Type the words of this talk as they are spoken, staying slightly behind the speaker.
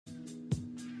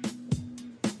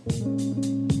Crawl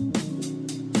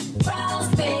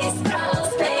space, crawl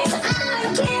space.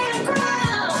 I can't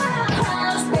crawl.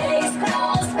 Crawl space,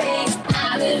 crawl space.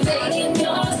 I'm invading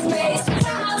your space.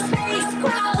 Crawl space,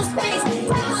 crawl space.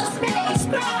 Crawl space,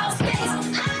 crawl space.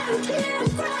 I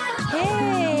can't crawl.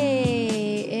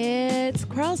 Hey, it's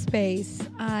Crawl Space.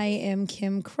 I am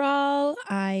Kim Kral.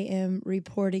 I am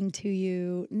reporting to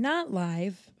you not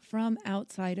live from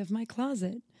outside of my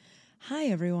closet. Hi,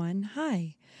 everyone.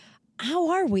 Hi. How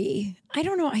are we? I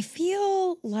don't know. I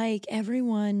feel like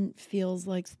everyone feels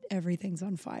like everything's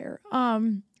on fire.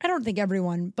 I don't think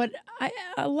everyone, but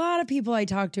a lot of people I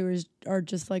talk to are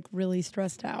just like really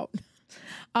stressed out.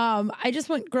 I just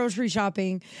went grocery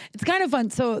shopping. It's kind of fun.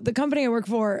 So the company I work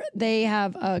for, they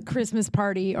have a Christmas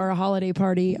party or a holiday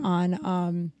party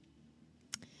on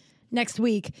next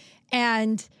week.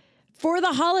 And for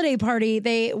the holiday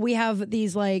party, we have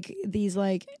these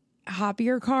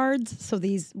Hoppier cards. So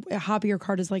Hoppier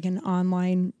card is like an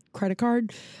online credit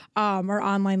card, or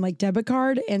online like debit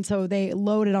card. And so they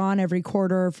load it on every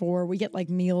quarter we get like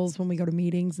meals when we go to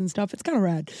meetings and stuff. It's kind of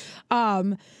rad.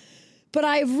 But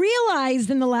I've realized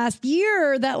in the last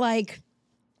year that like,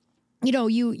 you know,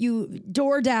 you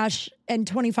DoorDash and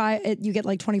you get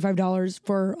like $25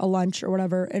 for a lunch or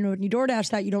whatever. And when you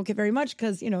DoorDash that, you don't get very much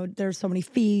because, you know, there's so many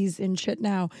fees and shit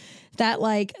now that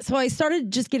like, so I started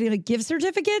just getting like gift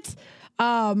certificates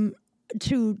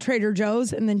to Trader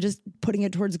Joe's and then just putting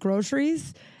it towards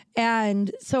groceries.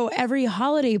 And so every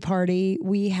holiday party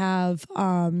we have,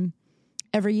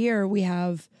 every year we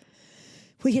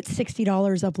get $60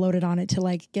 uploaded on it to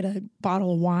like get a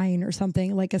bottle of wine or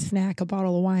something, like a snack, a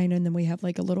bottle of wine. And then we have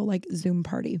like a little like Zoom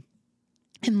party.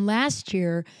 And last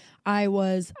year I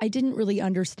didn't really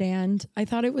understand. I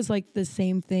thought it was like the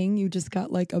same thing. You just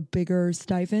got like a bigger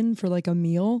stipend for like a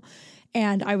meal.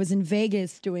 And I was in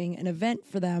Vegas doing an event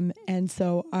for them. And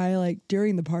so I like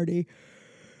during the party,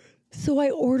 so I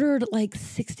ordered like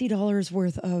 $60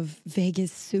 worth of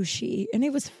Vegas sushi and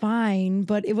it was fine,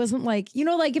 but it wasn't like, you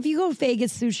know, like if you go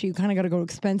Vegas sushi, you kind of got to go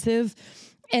expensive.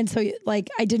 And so like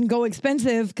I didn't go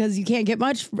expensive because you can't get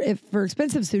much for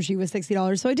expensive sushi with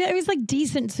 $60. So it was like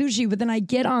decent sushi, but then I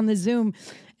get on the Zoom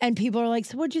and people are like,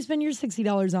 so what'd you spend your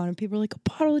 $60 on? And people are like, a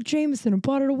bottle of Jameson, I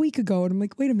bought it a week ago. And I'm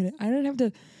like, wait a minute, I don't have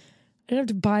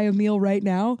to buy a meal right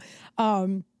now.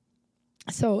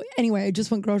 So anyway, I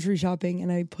just went grocery shopping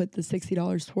and I put the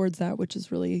 $60 towards that, which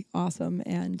is really awesome.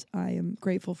 And I am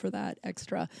grateful for that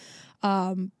extra.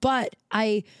 But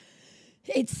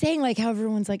it's saying like how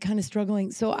everyone's like kind of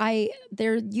struggling. So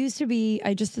there used to be,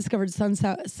 I just discovered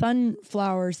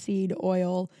sunflower seed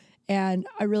oil and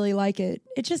I really like it.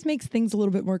 It just makes things a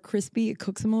little bit more crispy. It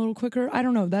cooks them a little quicker. I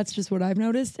don't know. That's just what I've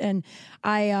noticed. And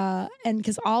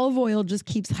because olive oil just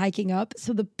keeps hiking up.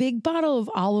 So the big bottle of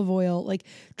olive oil, like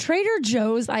Trader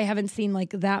Joe's, I haven't seen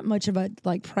like that much of a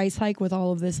like price hike with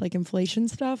all of this like inflation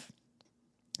stuff.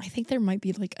 I think there might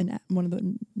be like one of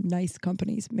the nice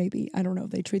companies, maybe. I don't know.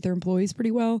 They treat their employees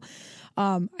pretty well.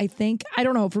 I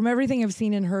don't know. From everything I've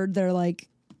seen and heard, they're like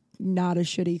not a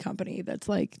shitty company that's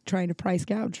like trying to price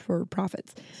gouge for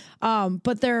profits.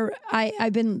 But their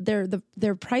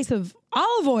price of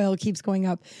olive oil keeps going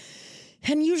up.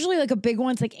 And usually like a big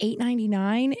one's like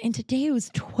 $8.99. And today it was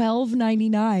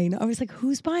 $12.99. I was like,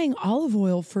 who's buying olive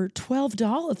oil for $12,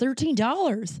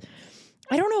 $13?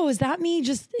 I don't know. Is that me?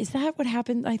 Is that what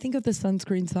happened? I think of the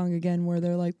sunscreen song again, where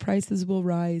they're like, prices will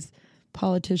rise,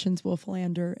 politicians will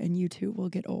philander, and you too will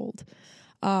get old.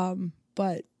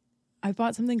 But I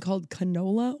bought something called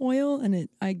canola oil and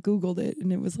I Googled it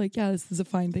and it was like, yeah, this is a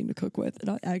fine thing to cook with. It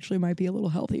actually might be a little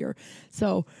healthier.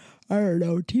 So I don't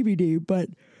know, TBD, but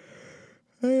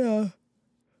so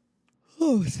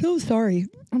sorry.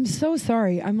 I'm so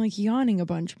sorry. I'm like yawning a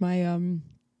bunch.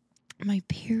 My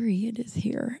period is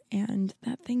here and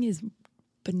that thing is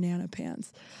banana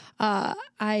pants.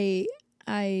 I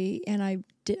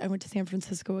went to San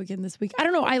Francisco again this week. I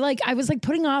don't know. I was like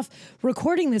putting off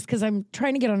recording this because I'm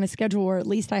trying to get on a schedule where at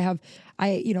least I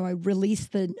release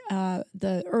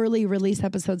the early release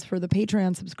episodes for the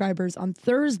Patreon subscribers on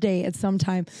Thursday at some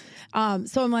time.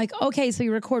 So I'm like, okay, so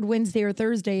you record Wednesday or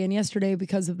Thursday, and yesterday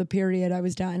because of the period I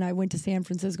was down and I went to San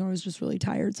Francisco and I was just really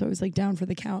tired, so I was like down for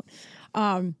the count.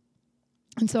 And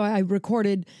so I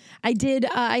recorded.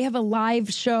 I have a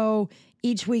live show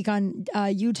each week on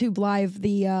YouTube Live,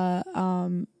 the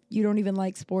You Don't Even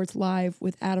Like Sports Live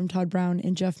with Adam Todd Brown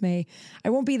and Jeff May.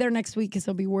 I won't be there next week because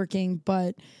I'll be working,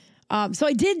 but so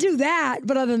I did do that,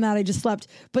 but other than that, I just slept.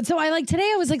 But so today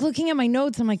I was like looking at my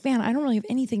notes. I'm like, man, I don't really have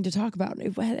anything to talk about.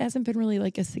 It hasn't been really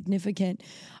like a significant,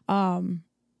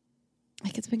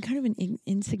 it's been kind of an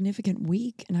insignificant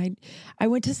week. And I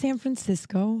went to San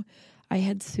Francisco. I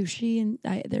had sushi, and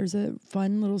there's a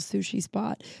fun little sushi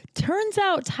spot. Turns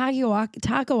out takoyaki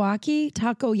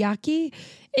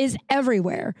is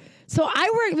everywhere. So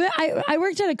I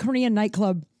worked at a Korean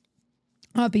nightclub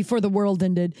before the world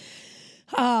ended.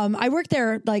 I worked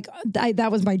there, like that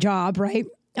was my job, right?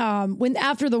 When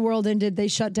after the world ended, they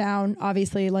shut down,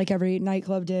 obviously, like every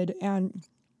nightclub did, and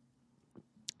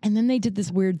then they did this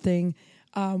weird thing.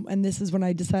 And this is when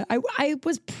I decided I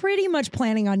was pretty much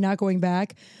planning on not going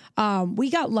back. We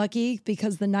got lucky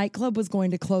because the nightclub was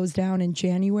going to close down in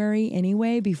January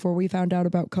anyway, before we found out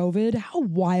about COVID. How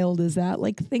wild is that?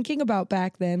 Like thinking about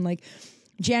back then, like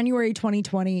January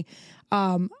 2020,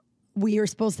 we were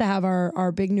supposed to have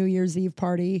our big New Year's Eve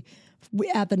party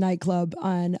at the nightclub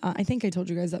on, I think I told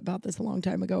you guys about this a long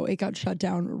time ago. It got shut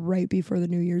down right before the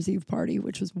New Year's Eve party,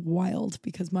 which was wild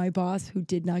because my boss, who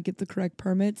did not get the correct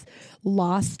permits,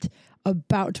 lost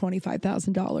about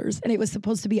 $25,000. And it was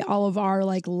supposed to be all of our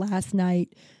like last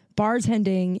night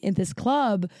bartending in this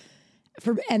club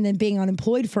and then being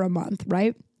unemployed for a month,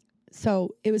 right?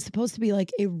 So it was supposed to be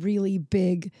like a really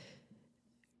big,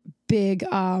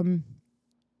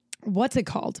 what's it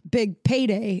called? Big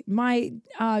payday. My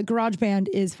GarageBand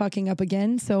is fucking up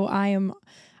again. So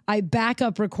I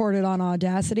backup recorded on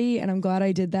Audacity, and I'm glad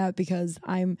I did that because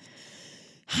I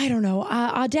don't know.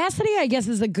 Audacity, I guess,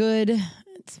 is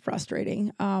it's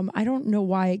frustrating. I don't know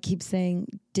why it keeps saying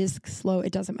disk slow.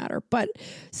 It doesn't matter. But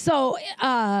so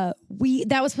that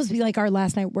was supposed to be like our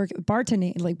last night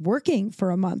bartending, like working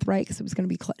for a month, right? Because it was going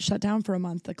to be shut down for a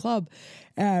month, the club.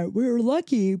 We were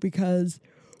lucky because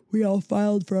we all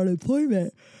filed for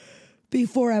unemployment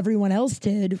before everyone else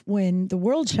did when the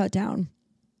world shut down.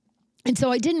 And so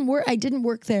I didn't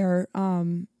work there.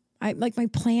 My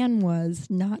plan was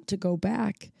not to go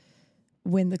back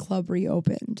when the club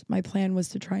reopened. My plan was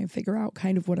to try and figure out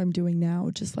kind of what I'm doing now,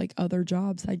 just like other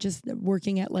jobs.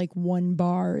 Working at like one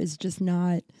bar is just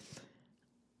not,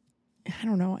 I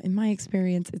don't know. In my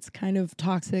experience, it's kind of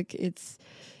toxic.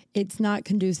 It's not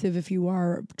conducive if you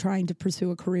are trying to pursue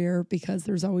a career because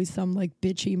there's always some like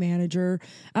bitchy manager.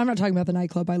 I'm not talking about the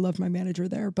nightclub. I love my manager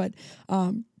there, but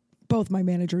both my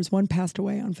managers, one passed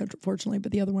away unfortunately,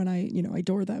 but the other one I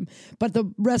adore them. But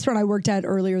the restaurant I worked at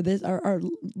earlier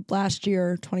last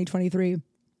year, 2023,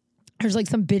 there's like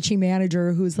some bitchy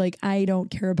manager who's like, I don't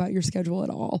care about your schedule at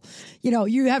all.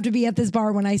 You have to be at this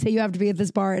bar when I say you have to be at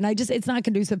this bar. And it's not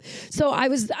conducive. So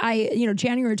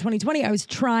January 2020, I was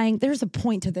trying, there's a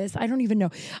point to this. I don't even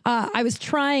know. I was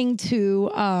trying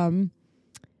to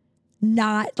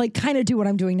not like kind of do what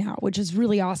I'm doing now, which is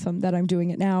really awesome that I'm doing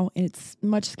it now. It's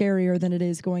much scarier than it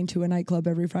is going to a nightclub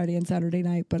every Friday and Saturday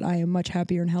night, but I am much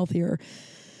happier and healthier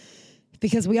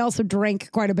because we also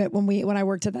drank quite a bit when I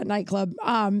worked at that nightclub.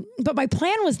 But my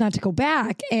plan was not to go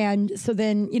back. And so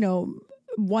then,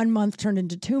 1 month turned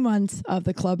into 2 months of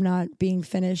the club not being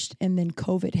finished, and then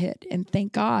COVID hit. And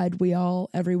thank God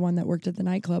everyone that worked at the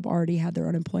nightclub already had their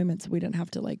unemployment, so we didn't have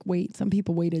to like wait. Some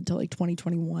people waited till like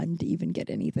 2021 to even get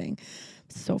anything.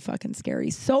 So fucking scary.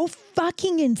 So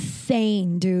fucking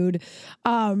insane, dude.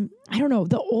 I don't know.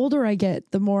 The older I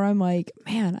get, the more I'm like,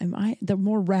 man, the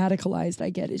more radicalized I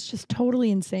get. It's just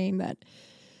totally insane that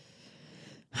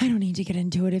I don't need to get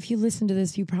into it. If you listen to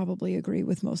this, you probably agree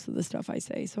with most of the stuff I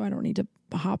say. So I don't need to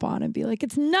hop on and be like,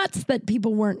 it's nuts that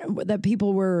people were,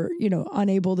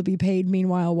 unable to be paid.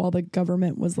 Meanwhile, while the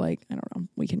government was like, I don't know,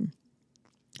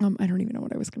 I don't even know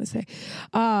what I was going to say.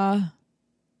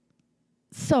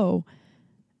 So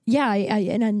yeah,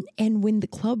 and when the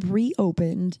club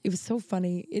reopened, it was so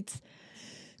funny.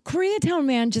 Koreatown,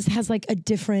 man, just has like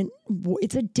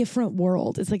it's a different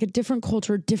world. It's like a different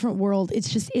culture, different world.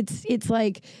 It's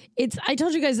I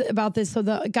told you guys about this. So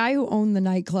the guy who owned the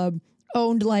nightclub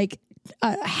owned like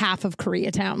half of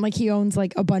Koreatown. Like he owns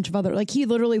like a bunch of other, like he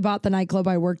literally bought the nightclub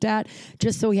I worked at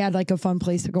just so he had like a fun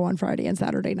place to go on Friday and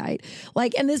Saturday night.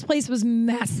 Like, and this place was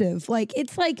massive.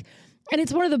 And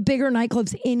it's one of the bigger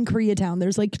nightclubs in Koreatown.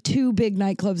 There's like 2 big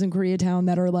nightclubs in Koreatown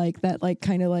that are like that, like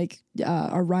kind of like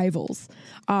are rivals.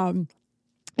 And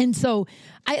so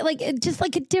I like it, just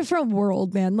like a different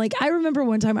world, man. Like I remember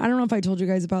one time, I don't know if I told you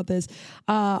guys about this.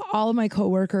 All of my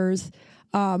coworkers,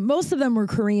 most of them were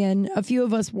Korean. A few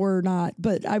of us were not,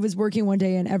 but I was working one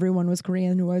day and everyone was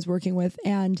Korean who I was working with.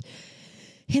 And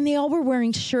they all were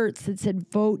wearing shirts that said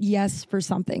vote yes for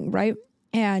something, right?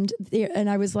 And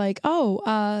I was like, what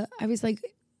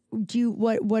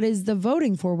is the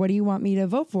voting for? What do you want me to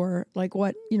vote for? Like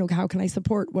what, how can I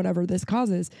support whatever this cause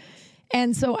is?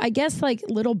 And so I guess like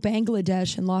little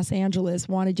Bangladesh in Los Angeles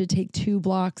wanted to take 2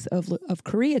 blocks of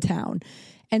Koreatown.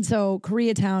 And so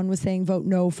Koreatown was saying vote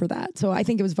no for that. So I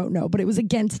think it was vote no, but it was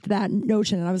against that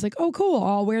notion. And I was like, oh, cool,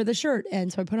 I'll wear the shirt.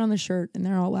 And so I put on the shirt and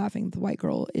they're all laughing. The white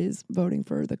girl is voting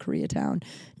for the Koreatown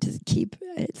to keep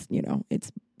its,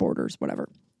 its borders, whatever.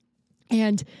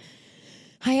 And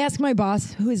I asked my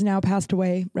boss, who has now passed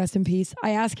away, rest in peace. I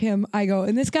asked him, I go,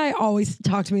 and this guy always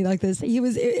talked to me like this. He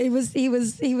was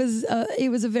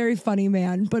a very funny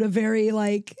man, but a very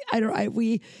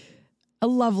a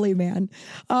lovely man.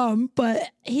 But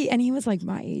he was like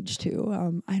my age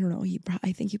too. I don't know.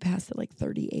 I think he passed at like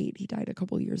 38. He died a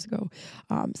couple of years ago.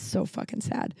 So fucking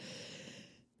sad.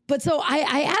 But so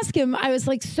I asked him,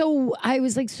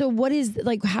 so what is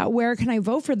like, where can I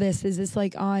vote for this? Is this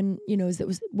like on,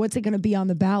 what's it going to be on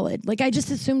the ballot? Like, I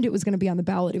just assumed it was going to be on the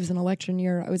ballot. It was an election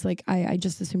year. I was like, I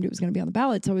just assumed it was going to be on the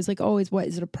ballot. So I was like, oh, is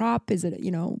it a prop? Is it,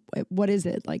 what is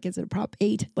it? Like, is it a prop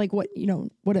 8? Like what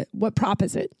prop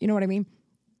is it? You know what I mean?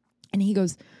 And he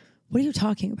goes, what are you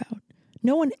talking about?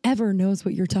 No one ever knows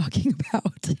what you're talking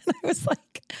about. And I was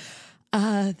like,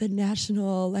 the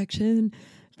national election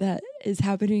that is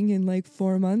happening in like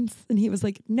 4 months. And he was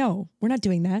like, no, we're not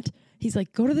doing that. He's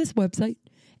like, go to this website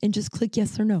and just click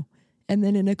yes or no. And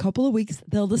then in a couple of weeks,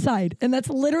 they'll decide. And that's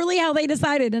literally how they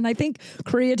decided. And I think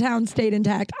Koreatown stayed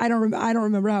intact. I don't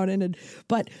remember how it ended.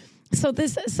 But so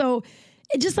it's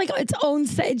just like its own,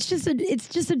 it's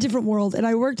just a different world. And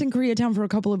I worked in Koreatown for a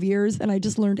couple of years and I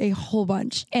just learned a whole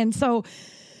bunch. And so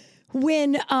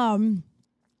when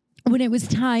it was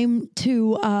time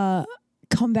to,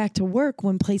 come back to work,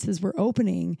 when places were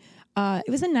opening, it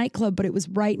was a nightclub, but it was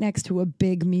right next to a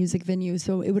big music venue.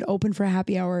 So it would open for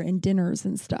happy hour and dinners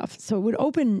and stuff. So it would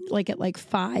open like at like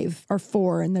 5 or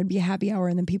 4 and there'd be a happy hour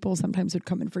and then people sometimes would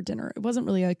come in for dinner. It wasn't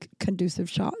really a conducive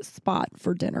spot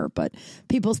for dinner, but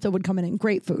people still would come in and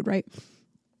great food, right?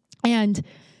 And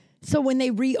so when they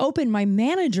reopened, my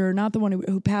manager, not the one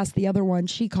who passed, the other one,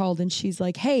 she called and she's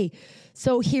like, hey,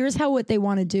 so here's what they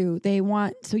want to do. They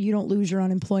want, so you don't lose your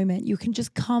unemployment, you can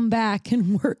just come back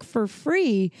and work for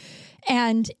free.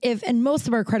 And most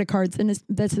of our credit cards, and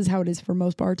this is how it is for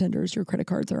most bartenders, your credit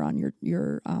cards are on your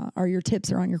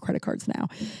tips are on your credit cards now.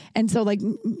 And so like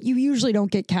you usually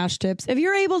don't get cash tips. If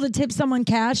you're able to tip someone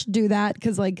cash, do that.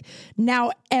 Cause like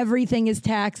now everything is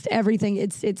taxed, everything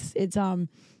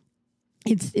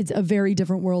it's a very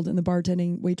different world in the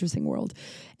bartending, waitressing world.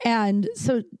 And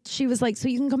so she was like, so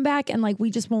you can come back and like, we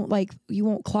just won't you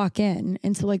won't clock in.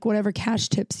 And so like whatever cash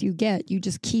tips you get, you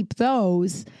just keep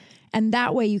those. And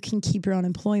that way you can keep your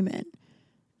unemployment.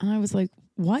 And I was like,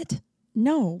 what?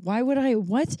 No, why would I?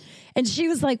 What? And she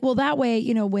was like, well, that way,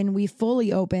 when we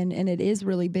fully open and it is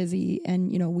really busy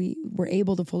and, we were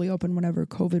able to fully open whenever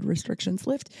COVID restrictions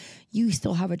lift, you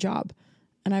still have a job.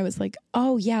 And I was like,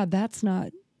 oh yeah, that's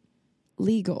not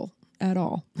legal at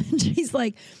all. And she's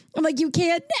like, I'm like, you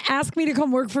can't ask me to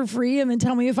come work for free and then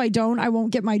tell me if I don't, I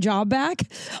won't get my job back.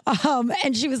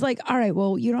 And she was like, all right,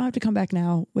 well, you don't have to come back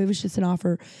now. It was just an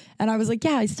offer. And I was like,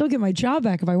 yeah, I still get my job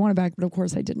back if I want it back. But of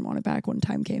course I didn't want it back when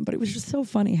time came, but it was just so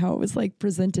funny how it was like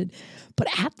presented. But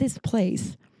at this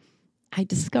place, I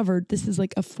discovered, this is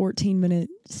like a 14-minute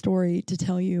story to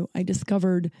tell you. I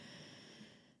discovered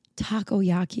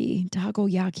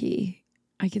takoyaki.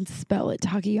 I can spell it,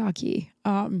 takoyaki.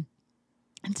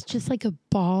 It's just like a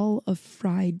ball of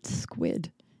fried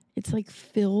squid. It's like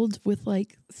filled with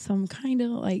like some kind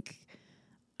of like,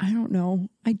 I don't know,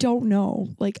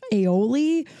 like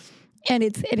aioli. And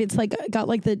it's like got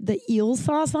like the eel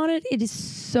sauce on it. It is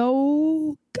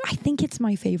so, I think it's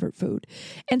my favorite food.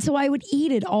 And so I would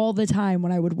eat it all the time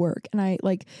when I would work. And I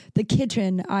like the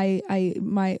kitchen,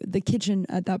 the kitchen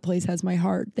at that place has my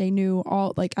heart. They knew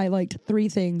all, like I liked 3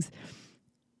 things.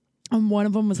 And one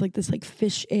of them was like this like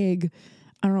fish egg.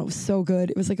 I don't know. It was so good.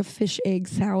 It was like a fish egg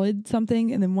salad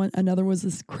something. And then another was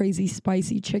this crazy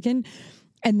spicy chicken.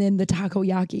 And then the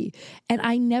takoyaki. And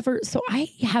I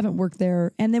haven't worked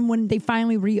there. And then when they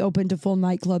finally reopened to full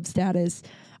nightclub status,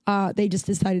 they just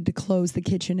decided to close the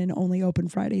kitchen and only open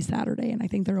Friday, Saturday. And I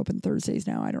think they're open Thursdays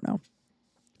now. I don't know.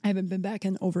 I haven't been back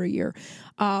in over a year.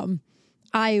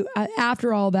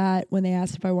 After all that, when they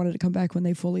asked if I wanted to come back when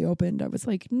they fully opened, I was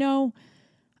like, no,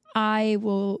 I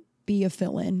will be a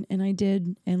fill-in. And I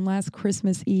did. And last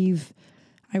Christmas Eve,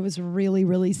 I was really,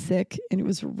 really sick and it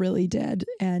was really dead.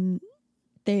 And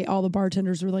all the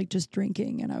bartenders were like just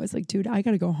drinking. And I was like, dude, I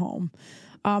got to go home.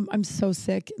 I'm so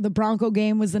sick. The Bronco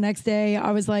game was the next day.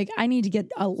 I was like, I need to get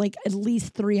like at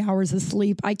least 3 hours of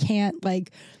sleep. I can't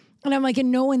And I'm like,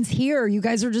 and no one's here. You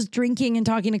guys are just drinking and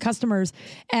talking to customers.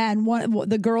 And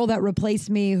the girl that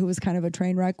replaced me, who was kind of a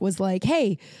train wreck, was like,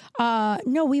 hey,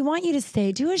 no, we want you to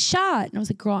stay. Do a shot. And I was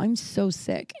like, girl, I'm so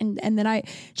sick. And then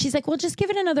she's like, well, just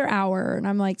give it another hour. And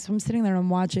I'm like, so I'm sitting there and I'm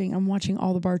watching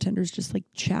all the bartenders just like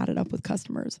chat it up with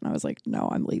customers. And I was like, no,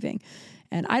 I'm leaving.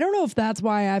 And I don't know if that's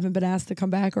why I haven't been asked to come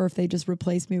back or if they just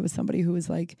replaced me with somebody who was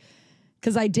like,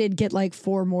 because I did get like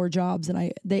 4 more jobs and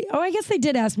I guess they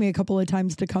did ask me a couple of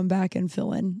times to come back and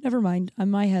fill in. Never mind. On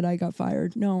my head, I got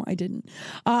fired. No, I didn't.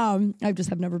 I just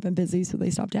have never been busy, so they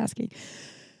stopped asking.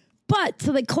 But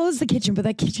so they closed the kitchen, but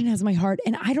that kitchen has my heart.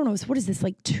 And I don't know. So what is this?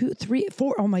 Like 2, 3,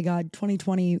 4? Oh my God.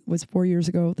 2020 was 4 years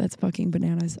ago. That's fucking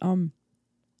bananas.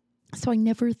 So I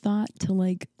never thought to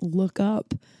like look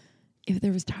up if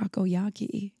there was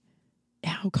takoyaki,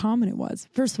 how common it was.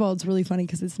 First of all, it's really funny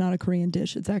because it's not a Korean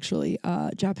dish. It's actually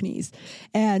Japanese.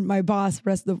 And my boss,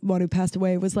 the one who passed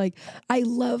away, was like, I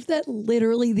love that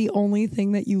literally the only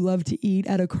thing that you love to eat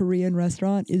at a Korean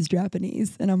restaurant is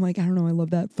Japanese. And I'm like, I don't know. I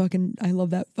love that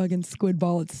fucking squid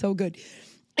ball. It's so good.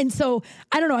 And so,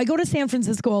 I don't know. I go to San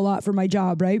Francisco a lot for my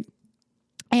job, right?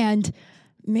 And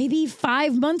maybe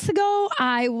 5 months ago,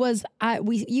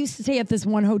 we used to stay at this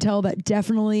one hotel that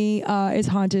definitely is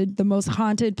haunted, the most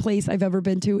haunted place I've ever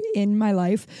been to in my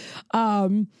life.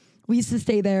 We used to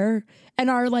stay there, and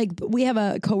we have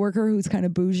a coworker who's kind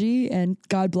of bougie, and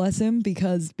God bless him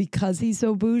because he's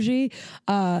so bougie,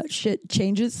 shit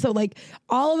changes. So like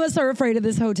all of us are afraid of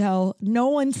this hotel. No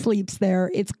one sleeps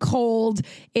there. It's cold.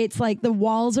 It's like the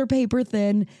walls are paper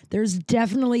thin. There's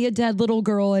definitely a dead little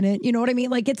girl in it. You know what I mean?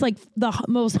 Like it's like the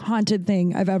most haunted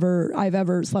thing I've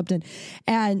ever slept in.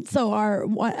 And so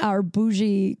our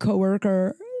bougie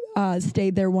coworker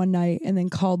stayed there one night and then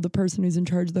called the person who's in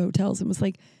charge of the hotels and was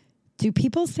like, do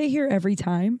people stay here every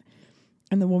time?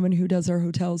 And the woman who does our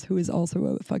hotels, who is also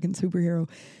a fucking superhero,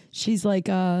 she's like,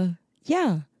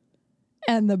 yeah.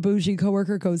 And the bougie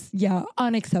coworker goes, yeah,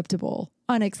 unacceptable.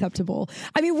 I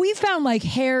mean, we found like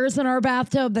hairs in our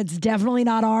bathtub that's definitely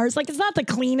not ours. Like, it's not the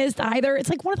cleanest either. It's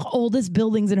like one of the oldest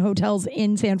buildings and hotels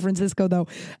in San Francisco, though.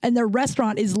 And their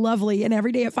restaurant is lovely. And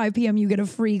every day at 5 p.m., you get a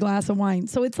free glass of wine.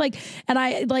 So it's like, and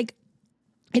I like,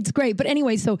 it's great. But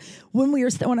anyway, so when we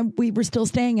were still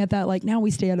staying at that, like now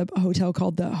we stay at a hotel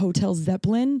called the Hotel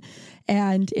Zeppelin.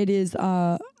 And it is,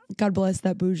 God bless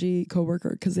that bougie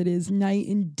coworker, because it is night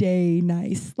and day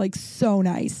nice, like so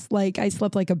nice. Like I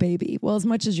slept like a baby. Well, as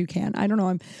much as you can. I don't know.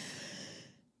 I'm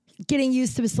getting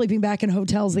used to sleeping back in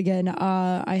hotels again.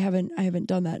 I haven't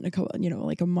done that in a couple,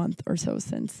 like a month or so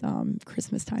since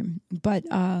Christmas time. But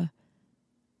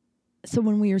so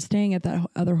when we were staying at that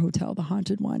other hotel, the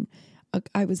haunted one,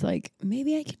 I was like,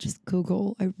 maybe I could just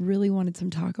Google. I really wanted some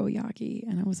takoyaki.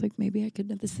 And I was like, maybe I could.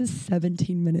 This is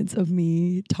 17 minutes of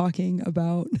me talking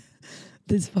about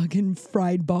this fucking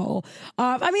fried ball.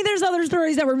 I mean, there's other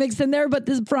stories that were mixed in there, but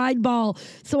this fried ball.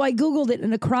 So I Googled it,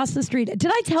 and across the street,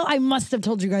 I must have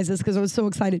told you guys this because I was so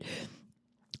excited.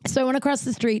 So I went across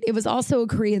the street. It was also a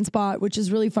Korean spot, which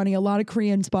is really funny. A lot of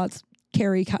Korean spots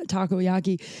carry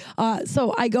takoyaki.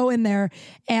 So I go in there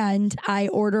and I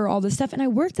order all this stuff. And I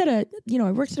worked at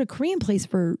a Korean place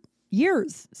for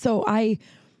years. So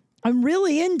I'm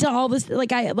really into all this.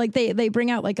 They bring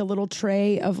out like a little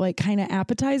tray of like kind of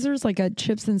appetizers, like a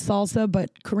chips and salsa,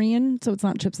 but Korean. So it's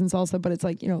not chips and salsa, but it's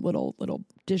like, little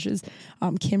dishes,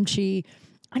 kimchi.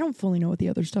 I don't fully know what the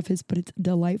other stuff is, but it's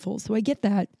delightful. So I get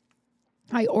that.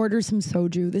 I order some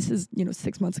soju. This is,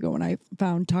 6 months ago when I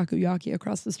found takoyaki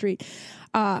across the street.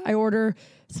 I order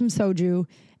some soju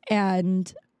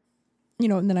and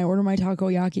then I order my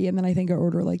takoyaki, and then I think I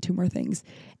order like 2 more things.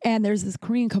 And there's this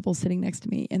Korean couple sitting next to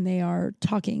me, and they are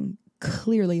talking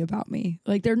clearly about me.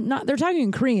 Like they're talking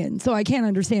in Korean, so I can't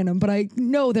understand them, but I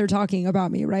know they're talking about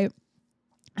me, right?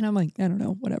 And I'm like, I don't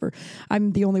know, whatever.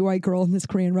 I'm the only white girl in this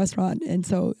Korean restaurant. And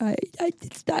so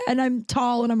and I'm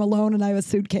tall and I'm alone and I have a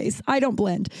suitcase. I don't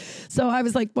blend. So I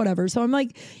was like, whatever. So I'm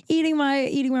like eating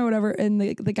my whatever. And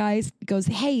the guy goes,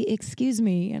 hey, excuse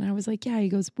me. And I was like, yeah. He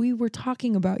goes, we were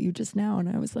talking about you just now. And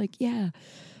I was like, yeah.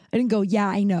 I didn't go, yeah,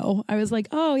 I know. I was like,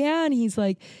 oh yeah. And he's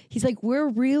like, we're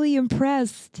really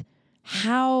impressed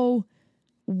how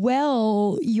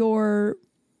well your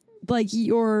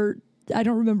I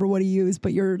don't remember what he used,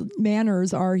 but your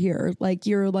manners are here. Like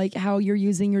how you're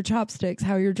using your chopsticks,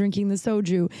 how you're drinking the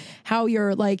soju, how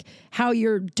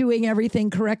you're doing everything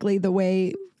correctly the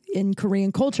way in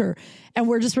Korean culture. And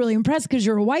we're just really impressed because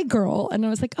you're a white girl. And I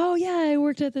was like, oh yeah, I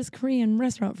worked at this Korean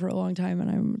restaurant for a long time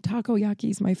and takoyaki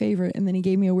is my favorite. And then he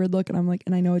gave me a weird look and I'm like,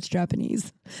 and I know it's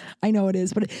Japanese. I know it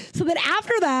is. But so then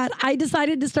after that, I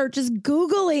decided to start just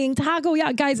Googling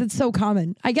takoyaki. Guys, it's so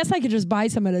common. I guess I could just buy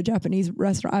some at a Japanese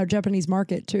restaurant, a Japanese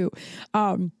market too.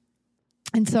 And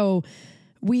so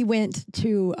we went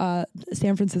to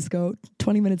San Francisco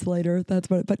 20 minutes later. That's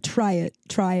what, but try it.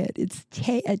 It's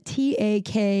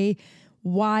Takyaki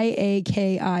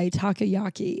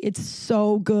takoyaki. It's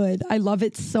so good. I love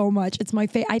it so much. It's my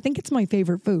I think it's my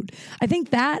favorite food. I think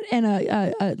that and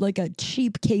a like a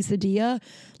cheap quesadilla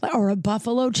or a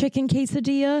buffalo chicken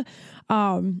quesadilla.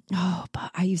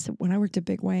 But I used to, when I worked at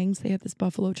Big Wang's, they had this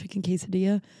buffalo chicken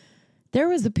quesadilla. There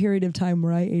was a period of time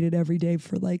where I ate it every day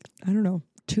for like, I don't know,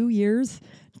 2 years.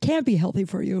 Can't be healthy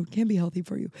for you.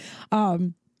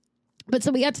 But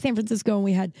so we got to San Francisco and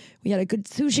we had a good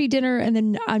sushi dinner, and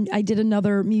then I did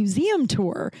another museum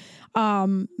tour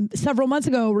several months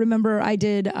ago. Remember,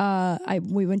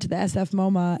 we went to the SF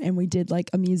MoMA and we did like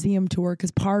a museum tour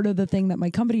because part of the thing that my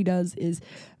company does is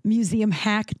museum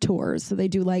hack tours. So they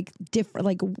do like different,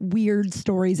 like weird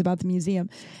stories about the museum.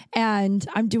 And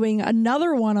I'm doing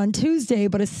another one on Tuesday,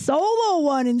 but a solo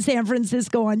one in San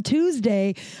Francisco on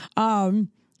Tuesday. It's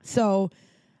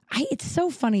so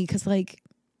funny because like,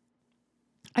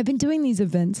 I've been doing these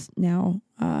events now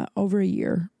over a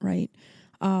year, right?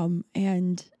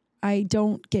 And I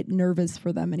don't get nervous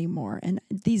for them anymore. And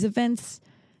these events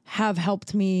have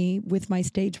helped me with my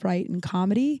stage fright and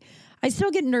comedy. I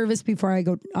still get nervous before I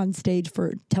go on stage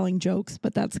for telling jokes,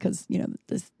 but that's because, you know,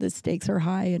 the stakes are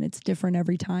high and it's different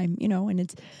every time, you know, and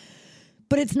it's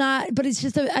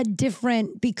just a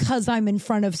different, because I'm in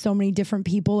front of so many different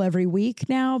people every week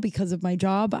now because of my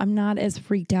job. I'm not as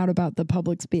freaked out about the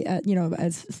public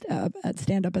as at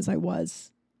stand up as I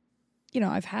was. You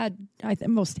know,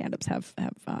 most stand ups have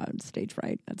stage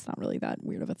fright. That's not really that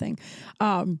weird of a thing.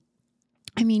 I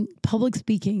mean, public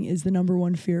speaking is the number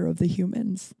one fear of the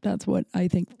humans. That's what I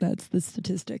think. That's the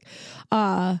statistic.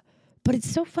 But it's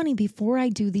so funny. Before I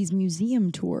do these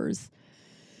museum tours,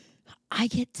 I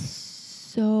get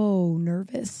so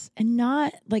nervous, and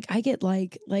not like I get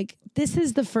like this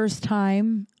is the first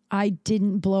time I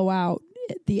didn't blow out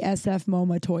the SF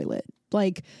MoMA toilet.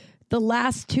 Like the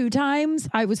last 2 times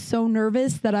I was so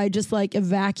nervous that I just like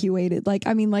evacuated. Like,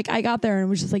 I mean, like I got there and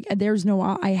was just like, I'm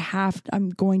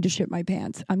going to shit my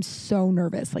pants. I'm so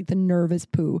nervous, like the nervous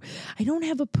poo. I don't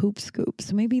have a poop scoop.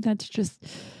 So maybe that's just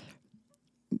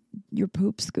your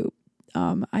poop scoop.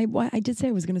 I did say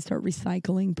I was going to start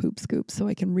recycling poop scoops so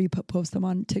I can repost them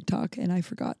on TikTok, and I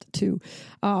forgot to.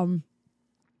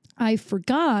 I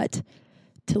forgot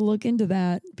to look into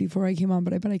that before I came on,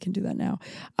 but I bet I can do that now.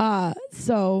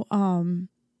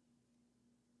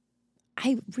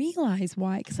 I realized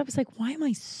why, because I was like, why am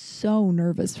I so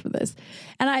nervous for this?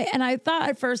 And I thought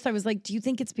at first, I was like, do you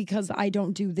think it's because I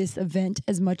don't do this event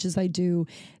as much as I do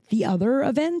the other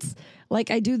events?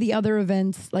 Like I do the other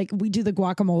events, like we do the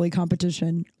guacamole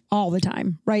competition all the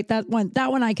time, right? That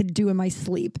one I could do in my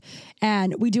sleep,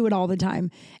 and we do it all the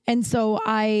time. And so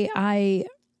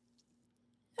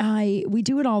we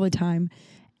do it all the time,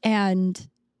 and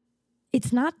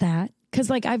it's not that. Because,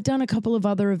 like, I've done a couple of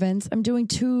other events. I'm doing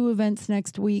 2 events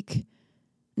next week.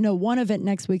 No, 1 event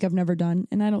next week I've never done.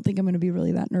 And I don't think I'm going to be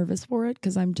really that nervous for it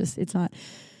because it's not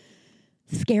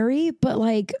scary. But,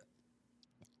 like,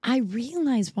 I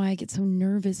realize why I get so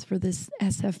nervous for this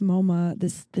SF MoMA,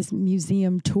 this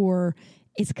museum tour.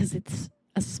 It's because it's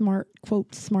a smart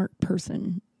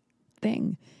person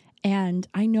thing. And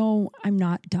I know I'm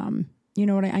not dumb. You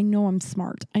know what? I know I'm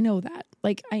smart. I know that.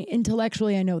 Like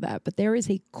intellectually, I know that, but there is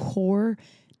a core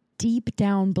deep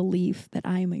down belief that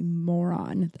I am a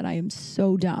moron, that I am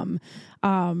so dumb.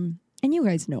 And you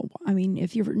guys know, I mean,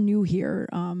 if you're new here,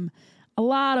 a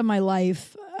lot of my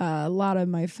life, a lot of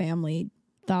my family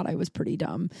thought I was pretty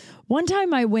dumb. One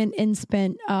time I went and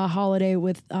spent a holiday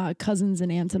with cousins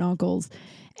and aunts and uncles,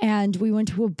 and we went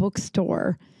to a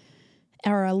bookstore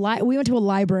we went to a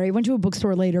library, went to a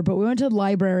bookstore later, but we went to the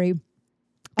library.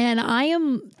 And I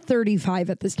am 35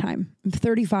 at this time. I'm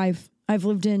 35. I've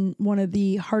lived in one of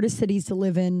the hardest cities to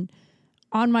live in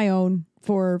on my own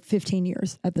for 15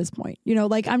 years at this point. You know,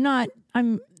 like I'm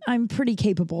pretty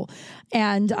capable.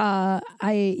 And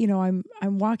I'm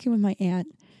walking with my aunt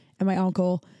and my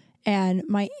uncle, and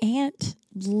my aunt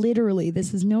literally,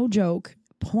 this is no joke,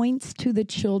 points to the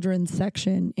children's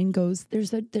section and goes,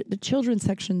 there's the children's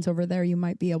section's over there. You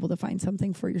might be able to find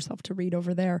something for yourself to read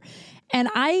over there. And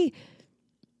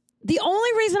the only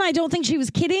reason I don't think she was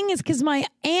kidding is because my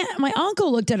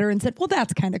uncle looked at her and said, well,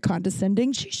 that's kind of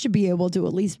condescending. She should be able to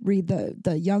at least read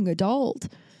the young adult.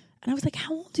 And I was like,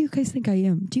 how old do you guys think I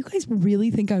am? Do you guys really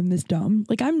think I'm this dumb?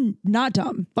 Like, I'm not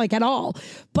dumb, like, at all.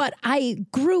 But I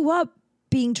grew up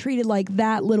being treated like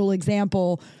that little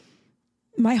example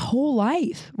my whole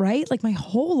life, right? Like, my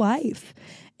whole life.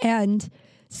 And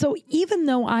so even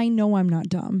though I know I'm not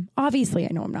dumb, obviously I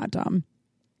know I'm not dumb,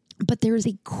 but there is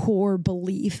a core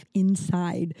belief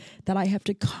inside that I have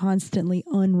to constantly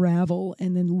unravel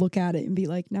and then look at it and be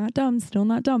like, not dumb, still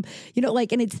not dumb. You know,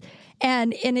 like, and it's I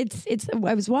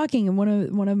was walking and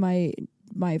one of my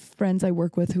friends I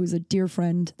work with, who's a dear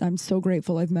friend, I'm so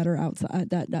grateful I've met her outside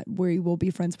that we will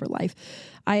be friends for life.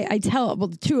 I tell, well,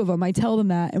 the two of them, I tell them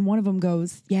that, and one of them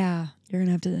goes, yeah, you're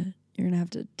gonna have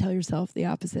to tell yourself the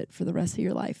opposite for the rest of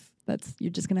your life.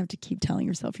 You're just gonna have to keep telling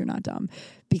yourself you're not dumb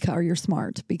or you're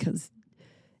smart, because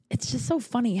it's just so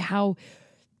funny how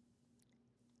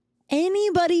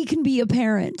anybody can be a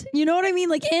parent. You know what I mean?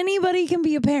 Like, anybody can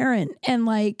be a parent, and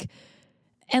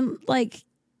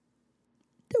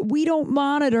we don't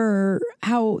monitor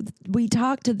how we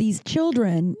talk to these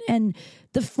children, and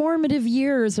the formative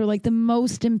years are like the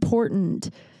most important.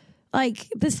 Like,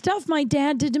 the stuff my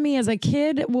dad did to me as a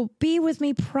kid will be with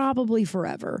me probably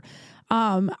forever.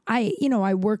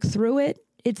 I work through it.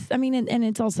 And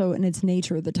it's also in its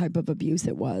nature the type of abuse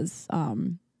it was.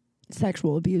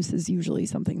 Sexual abuse is usually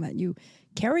something that you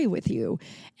carry with you.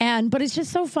 But it's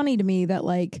just so funny to me that,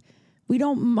 like, we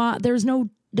don't, there's no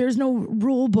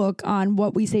rule book on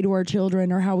what we say to our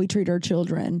children or how we treat our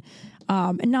children.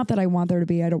 And not that I want there to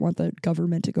be, I don't want the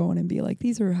government to go in and be like,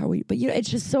 these are how but it's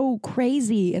just so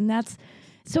crazy. And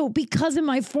so because in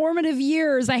my formative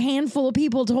years, a handful of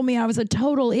people told me I was a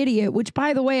total idiot, which,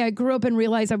 by the way, I grew up and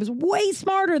realized I was way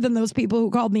smarter than those people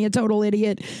who called me a total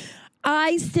idiot.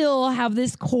 I still have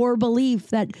this core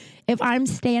belief that if I'm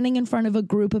standing in front of a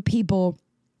group of people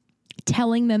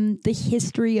telling them the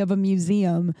history of a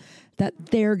museum, that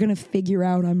they're going to figure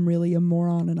out I'm really a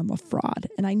moron and I'm a fraud.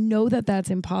 And I know that that's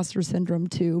imposter syndrome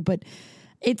too, but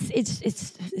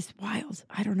it's wild.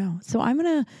 I don't know. So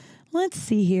let's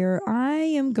see here. I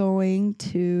am going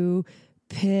to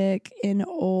pick an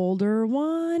older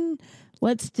one.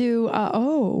 Let's do,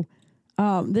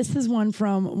 this is one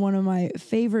from one of my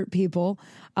favorite people.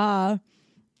 Let's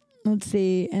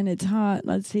see. And it's hot.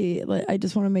 Let's see. I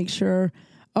just want to make sure.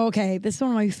 Okay, this is one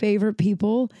of my favorite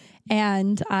people,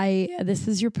 and this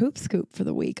is your poop scoop for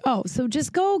the week. Oh, so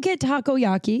just go get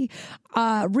takoyaki.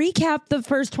 Recap the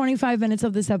first 25 minutes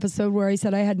of this episode where I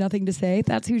said I had nothing to say.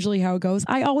 That's usually how it goes.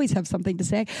 I always have something to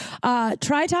say.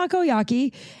 Try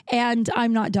takoyaki, and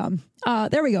I'm not dumb.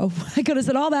 There we go. I could have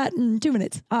said all that in 2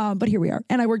 minutes, but here we are.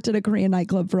 And I worked at a Korean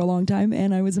nightclub for a long time,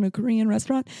 and I was in a Korean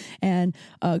restaurant, and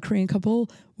a Korean couple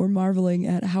were marveling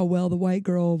at how well the white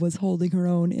girl was holding her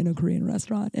own in a Korean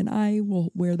restaurant. And I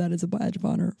will wear that as a badge of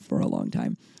honor for a long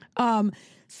time.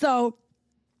 So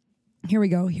here we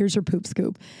go. Here's your poop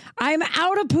scoop. I'm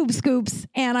out of poop scoops,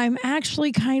 and I'm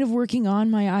actually kind of working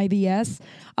on my IBS.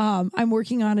 I'm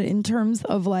working on it in terms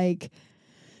of, like,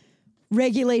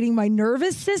 regulating my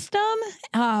nervous system,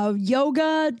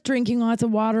 yoga, drinking lots of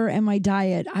water, and my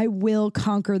diet. I will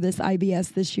conquer this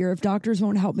IBS this year. If doctors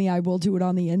won't help me, I will do it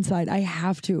on the inside. I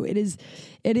have to. It is,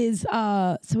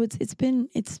 so it's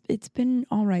been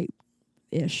all right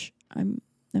ish.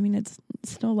 It's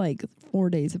still like 4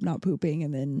 days of not pooping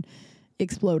and then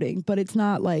exploding, but it's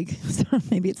not like,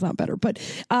 maybe it's not better, but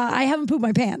I haven't pooped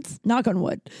my pants, knock on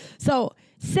wood. So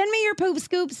send me your poop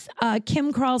scoops,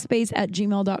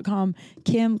 kimcrawlspace@gmail.com,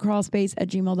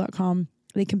 kimcrawlspace@gmail.com.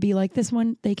 They can be like this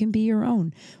one. They can be your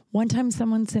own. One time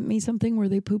someone sent me something where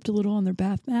they pooped a little on their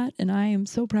bath mat, and I am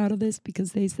so proud of this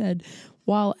because they said,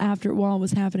 while it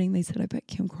was happening, they said, I bet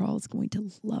Kim Crawl is going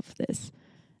to love this.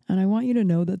 And I want you to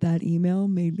know that email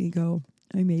made me go,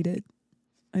 I made it.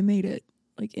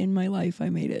 Like, in my life, I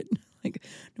made it. Like,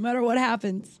 no matter what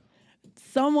happens,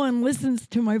 someone listens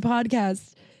to my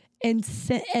podcast and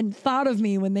thought of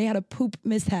me when they had a poop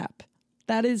mishap.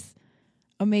 That is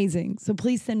amazing. So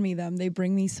please send me them. They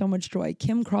bring me so much joy.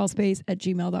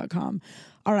 kimcrawlspace@gmail.com.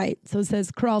 All right. So it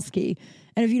says Krawlski.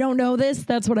 And if you don't know this,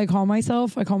 that's what I call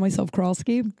myself. I call myself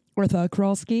Krawlski, or the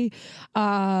Krawlski.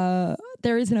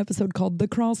 There is an episode called The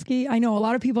Krawlski. I know a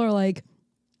lot of people are like,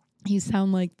 you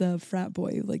sound like the frat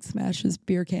boy who, like, smashes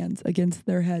beer cans against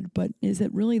their head, but is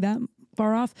it really that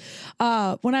far off?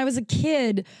 When I was a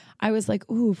kid, I was like,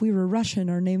 ooh, if we were Russian,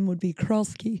 our name would be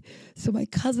Krawlski. So my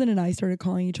cousin and I started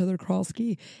calling each other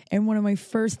Krawlski. And one of my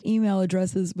first email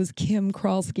addresses was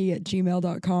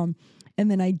kimkrawlski@gmail.com. And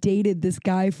then I dated this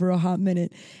guy for a hot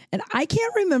minute. And I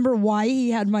can't remember why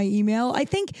he had my email. I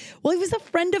think, well, he was a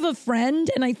friend of a friend.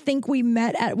 And I think we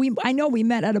met at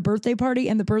a birthday party.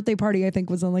 And the birthday party, I think,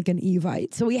 was on like an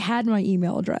Evite. So he had my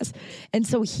email address. And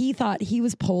so he thought he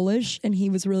was Polish. And he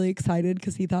was really excited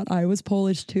because he thought I was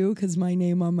Polish too, because my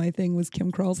name on my thing was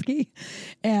Kim Kralski.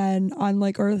 And on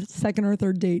like our second or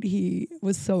third date, he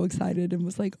was so excited and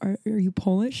was like, are you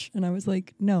Polish? And I was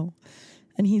like, no.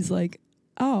 And he's like,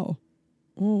 oh.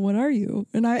 Well, what are you?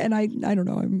 And I don't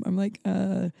know. I'm like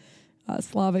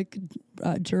Slavic,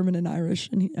 German, and Irish,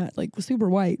 and like super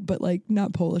white, but like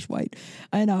not Polish white.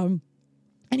 And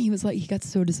he was like, he got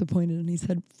so disappointed, and he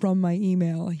said from my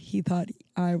email he thought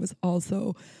I was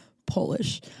also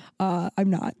Polish. I'm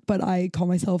not, but I call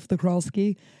myself the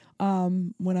Kralski.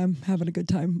 When I'm having a good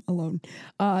time alone.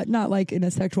 Not like in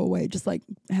a sexual way, just like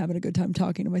having a good time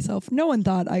talking to myself. No one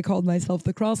thought I called myself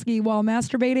the Kralski while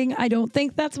masturbating. I don't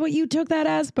think that's what you took that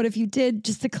as, but if you did,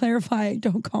 just to clarify, I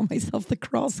don't call myself the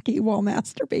Kralski while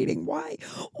masturbating. Why?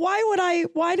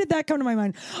 Why did that come to my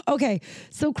mind? Okay,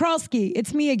 so Kralski,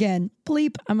 it's me again.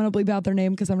 Bleep, I'm going to bleep out their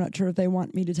name because I'm not sure if they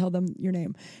want me to tell them your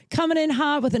name. Coming in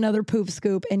hot with another poop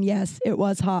scoop, and yes, it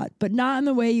was hot, but not in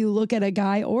the way you look at a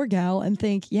guy or gal and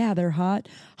think, yeah, they're hot.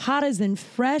 Hot as in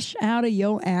fresh out of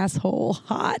your asshole.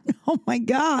 Hot. Oh my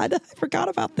God. I forgot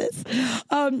about this.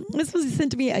 This was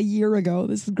sent to me a year ago.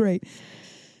 This is great.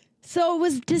 So it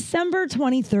was December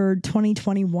 23rd,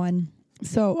 2021.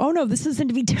 So, oh no, this was sent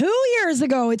to me 2 years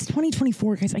ago. It's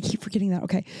 2024, guys. I keep forgetting that.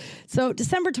 Okay. So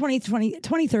December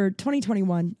 23rd,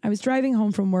 2021, I was driving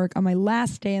home from work on my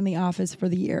last day in the office for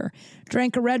the year.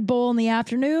 Drank a Red Bull in the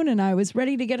afternoon, and I was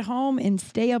ready to get home and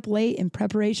stay up late in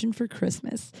preparation for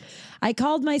Christmas. I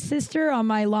called my sister on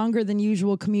my longer than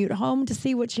usual commute home to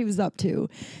see what she was up to.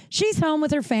 She's home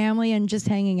with her family and just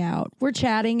hanging out. We're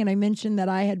chatting, and I mentioned that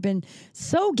I had been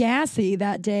so gassy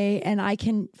that day, and I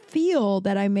can feel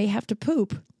that I may have to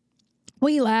poop.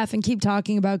 We laugh and keep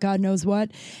talking about God knows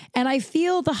what, and I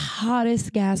feel the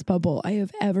hottest gas bubble I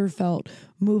have ever felt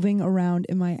moving around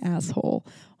in my asshole.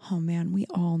 Oh man, we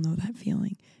all know that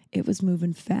feeling. It was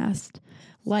moving fast.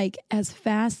 Like as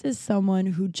fast as someone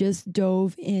who just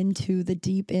dove into the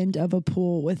deep end of a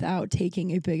pool without taking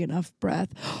a big enough breath.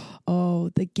 Oh,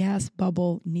 the gas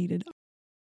bubble needed.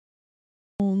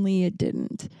 Only it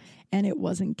didn't. And it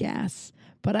wasn't gas.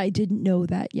 But I didn't know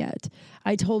that yet.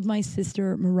 I told my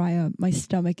sister, Mariah, my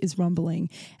stomach is rumbling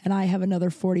and I have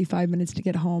another 45 minutes to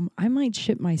get home. I might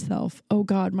shit myself. Oh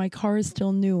God, my car is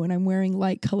still new and I'm wearing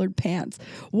light colored pants.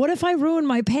 What if I ruin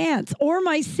my pants or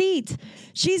my seat?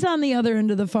 She's on the other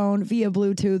end of the phone via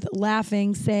Bluetooth,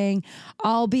 laughing, saying,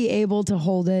 I'll be able to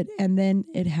hold it. And then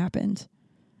it happened.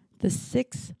 The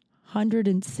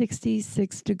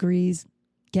 666 degrees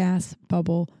gas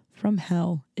bubble from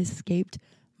hell escaped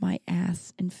my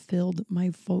ass and filled my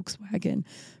Volkswagen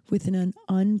with an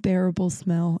unbearable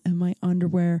smell, and my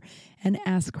underwear and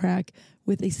ass crack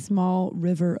with a small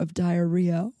river of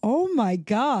diarrhea. Oh my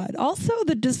God. Also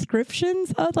the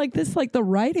descriptions of like this, like the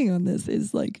writing on this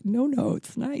is like, no,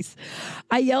 it's nice.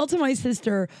 I yelled to my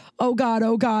sister, oh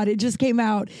God, it just came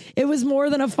out. It was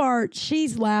more than a fart.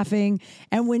 She's laughing.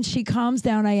 And when she calms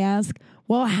down, I ask,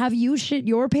 well, have you shit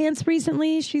your pants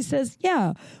recently? She says,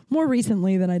 yeah, more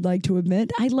recently than I'd like to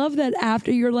admit. I love that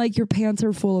after you're like, your pants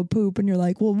are full of poop and you're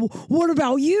like, well, what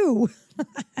about you?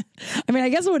 I mean, I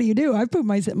guess what do you do? I pooped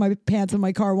my pants in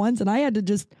my car once and I had to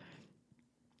just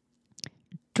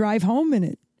drive home in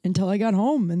it until I got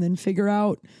home and then figure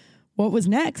out what was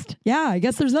next. Yeah, I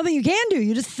guess there's nothing you can do.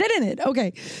 You just sit in it.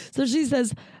 Okay. So she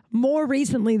says, more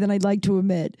recently than I'd like to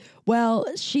admit. Well,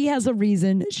 she has a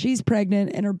reason. She's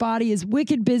pregnant and her body is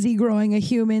wicked busy growing a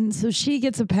human, so she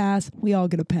gets a pass. We all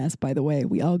get a pass, by the way.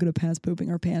 We all get a pass pooping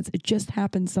our pants. It just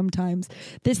happens sometimes.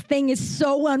 This thing is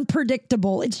so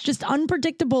unpredictable. It's just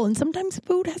unpredictable, and sometimes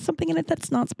food has something in it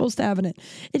that's not supposed to have in it.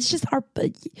 It's just our...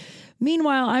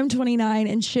 Meanwhile, I'm 29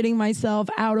 and shitting myself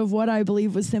out of what I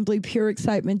believe was simply pure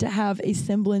excitement to have a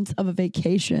semblance of a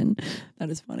vacation. That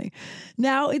is funny.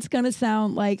 Now it's going to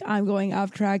sound like I'm going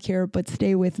off track here, but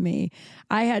stay with me.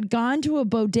 I had gone to a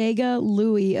Bodega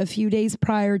Louie a few days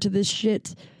prior to this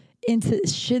shit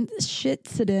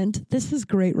incident. This is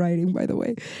great writing, by the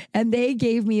way. And they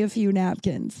gave me a few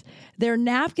napkins. Their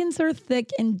napkins are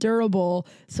thick and durable,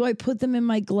 so I put them in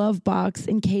my glove box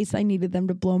in case I needed them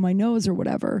to blow my nose or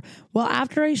whatever. Well,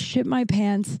 after I shit my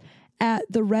pants at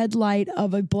the red light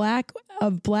of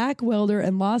Black Welder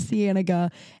and La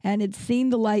Cienega and had seen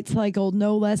the light cycle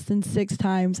no less than 6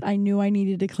 times, I knew I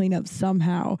needed to clean up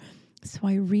somehow. So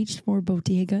I reached for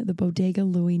the Bodega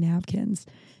Louie napkins,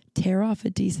 tear off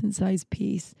a decent sized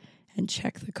piece, and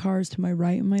check the cars to my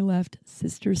right and my left.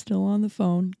 Sister's still on the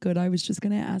phone. Good, I was just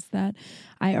going to ask that.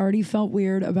 I already felt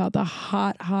weird about the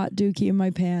hot dookie in my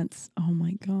pants. Oh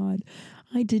my God.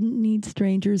 I didn't need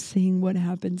strangers seeing what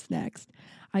happens next.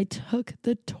 I took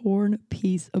the torn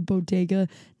piece of bodega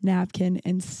napkin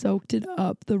and soaked it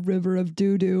up the river of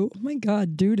doo-doo. Oh my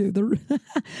God, doo-doo.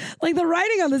 Like the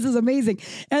writing on this is amazing.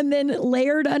 And then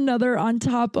layered another on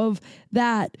top of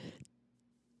that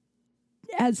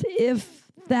as if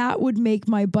that would make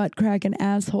my butt crack and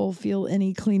asshole feel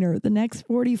any cleaner. The next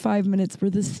 45 minutes were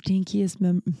the stinkiest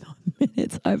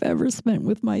minutes I've ever spent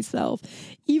with myself,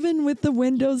 even with the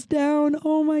windows down.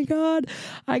 Oh my God.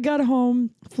 I got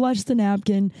home, flushed the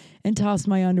napkin, and tossed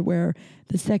my underwear,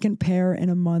 the second pair in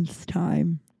a month's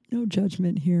time. No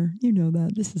judgment here. You know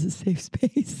that. This is a safe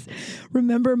space.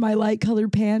 Remember my light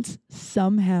colored pants?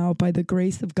 Somehow, by the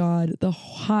grace of God, the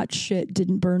hot shit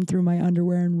didn't burn through my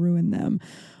underwear and ruin them.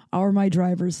 Or my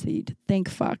driver's seat. Thank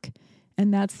fuck.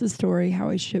 And that's the story how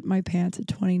I shipped my pants at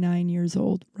 29 years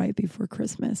old right before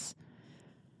Christmas.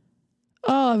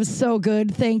 Oh, it was so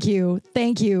good. Thank you.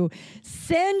 Thank you.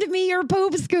 Send me your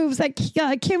poop scoops at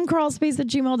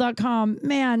kimcrawlspace@gmail.com.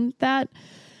 Man, that,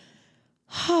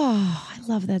 I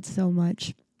love that so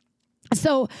much.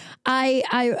 So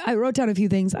I wrote down a few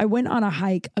things. I went on a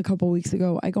hike a couple weeks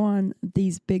ago. I go on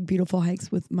these big, beautiful hikes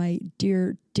with my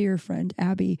dear, dear friend,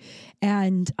 Abby.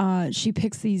 And she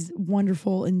picks these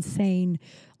wonderful, insane,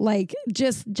 like,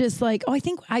 just like, I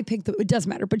think I picked, it doesn't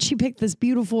matter, but she picked this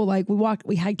beautiful, like,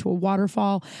 we hiked to a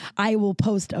waterfall. I will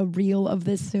post a reel of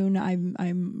this soon.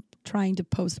 I'm trying to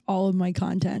post all of my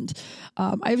content.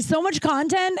 I have so much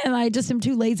content and I just am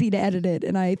too lazy to edit it.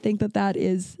 And I think that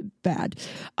is bad.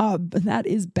 That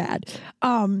is bad.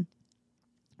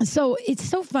 So it's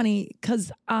so funny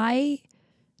because funny.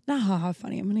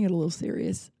 I'm going to get a little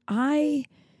serious. I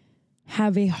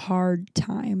have a hard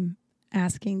time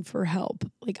asking for help.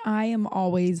 Like I am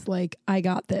always like, I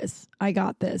got this. I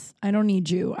don't need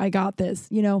you. I got this,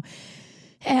 you know?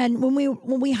 And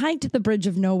when we hiked the Bridge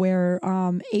of Nowhere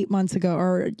 8 months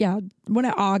ago,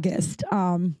 August,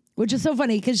 which is so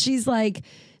funny because she's like,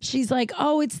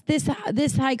 oh, it's this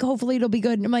hike. Hopefully it'll be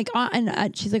good. And I'm like,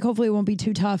 she's like, hopefully it won't be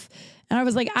too tough. And I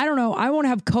was like, I don't know. I won't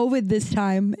have COVID this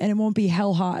time, and it won't be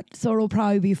hell hot, so it'll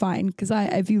probably be fine. Because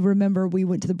if you remember, we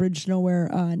went to the Bridge of Nowhere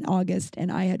in August, and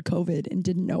I had COVID and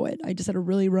didn't know it. I just had a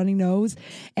really runny nose,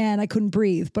 and I couldn't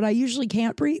breathe. But I usually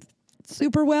can't breathe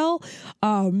super well.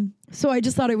 So I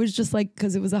just thought it was just like,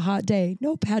 because it was a hot day.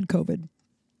 Nope, had COVID.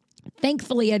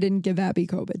 Thankfully, I didn't give Abby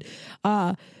COVID.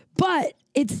 But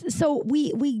it's so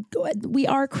we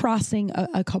are crossing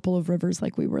a couple of rivers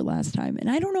like we were last time. And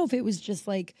I don't know if it was just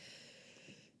like,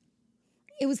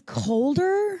 it was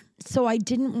colder, so I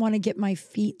didn't want to get my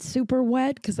feet super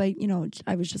wet because I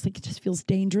was just like, it just feels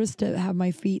dangerous to have my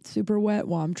feet super wet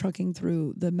while I'm trucking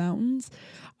through the mountains.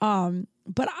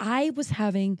 But I was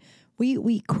having,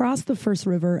 we crossed the first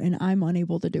river and I'm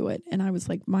unable to do it. And I was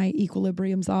like, my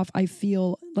equilibrium's off. I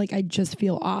feel like I just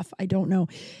feel off. I don't know.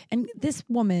 And this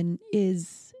woman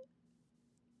is,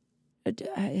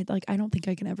 I don't think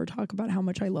I can ever talk about how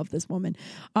much I love this woman.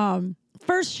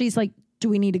 First, she's like, do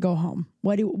we need to go home?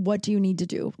 What do you need to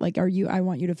do? Like, I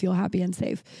want you to feel happy and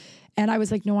safe. And I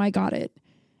was like, no, I got it.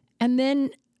 And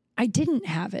then I didn't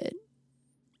have it.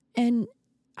 And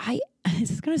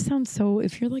this is going to sound so,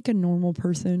 if you're like a normal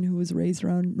person who was raised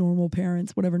around normal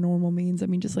parents, whatever normal means, I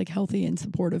mean, just like healthy and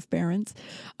supportive parents,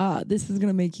 this is going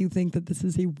to make you think that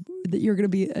that you're going to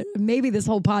be, maybe this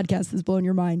whole podcast is blowing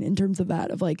your mind in terms of that,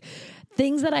 of like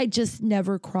things that I just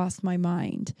never crossed my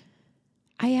mind.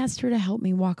 I asked her to help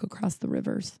me walk across the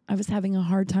rivers. I was having a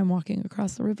hard time walking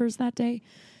across the rivers that day.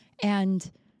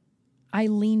 And I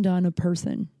leaned on a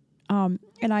person. And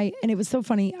it was so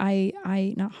funny.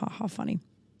 Not funny.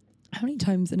 How many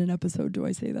times in an episode do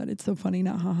I say that? It's so funny,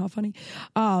 not funny.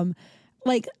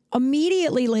 Like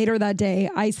immediately later that day,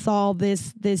 I saw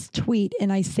this tweet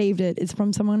and I saved it. It's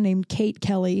from someone named Kate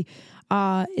Kelly.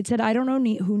 It said, I don't know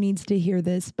who needs to hear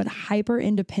this, but hyper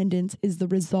independence is the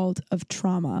result of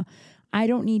trauma. I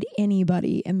don't need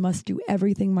anybody and must do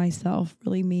everything myself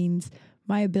really means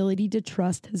my ability to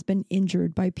trust has been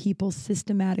injured by people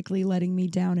systematically letting me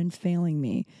down and failing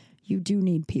me. You do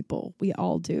need people. We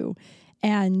all do.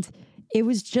 And it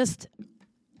was just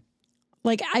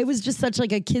like, I was just such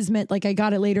like a kismet. Like I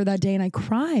got it later that day and I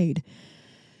cried.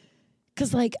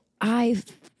 Cause like I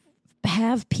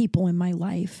have people in my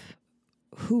life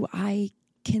who I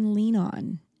can lean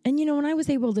on. And, you know, when I was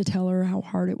able to tell her how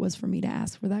hard it was for me to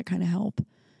ask for that kind of help,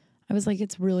 I was like,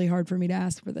 it's really hard for me to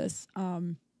ask for this.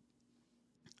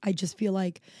 I just feel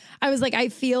like, I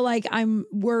feel like I'm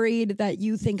worried that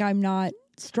you think I'm not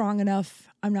strong enough.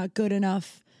 I'm not good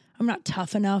enough. I'm not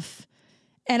tough enough.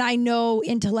 And I know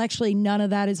intellectually none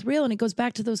of that is real. And it goes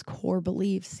back to those core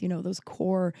beliefs, those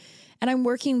core. And I'm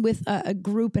working with a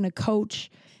group and a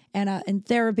coach and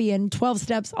therapy and 12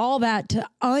 steps, all that to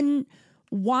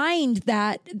unwind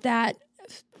that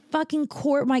fucking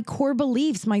core, my core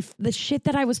beliefs, the shit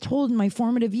that I was told in my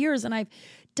formative years. And I've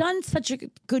done such a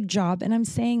good job. And I'm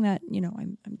saying that,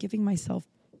 I'm giving myself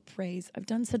praise. I've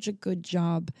done such a good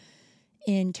job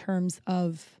in terms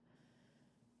of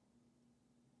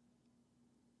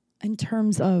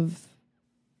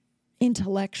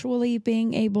intellectually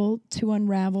being able to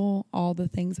unravel all the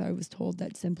things I was told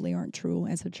that simply aren't true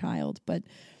as a child, but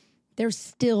they're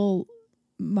still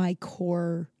my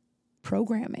core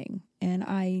programming, and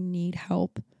I need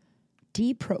help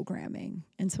deprogramming.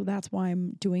 And so that's why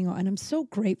I'm doing and I'm so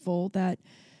grateful that,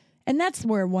 and that's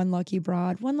where one lucky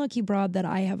broad that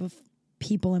I have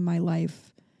people in my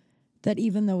life that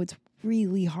even though it's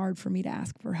really hard for me to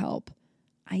ask for help,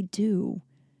 I do.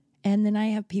 And then I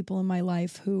have people in my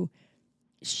life who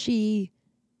she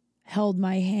held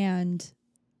my hand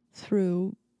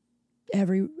through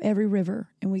every river,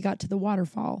 and we got to the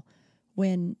waterfall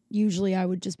when usually I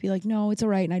would just be like, no, it's all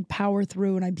right. And I'd power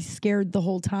through and I'd be scared the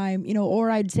whole time,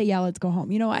 or I'd say, yeah, let's go home.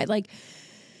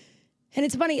 And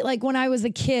it's funny, like when I was a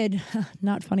kid,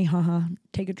 not funny, haha,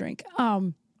 take a drink.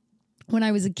 When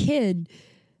I was a kid,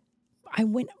 I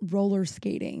went roller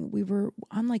skating. We were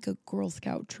on like a Girl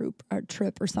Scout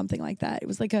trip or something like that. It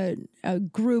was like a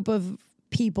group of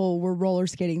people were roller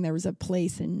skating. There was a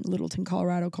place in Littleton,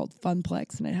 Colorado called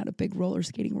Funplex, and it had a big roller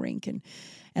skating rink. And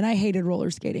I hated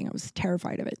roller skating. I was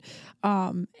terrified of it.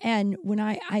 And when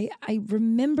I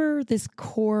remember this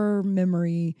core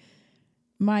memory,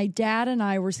 my dad and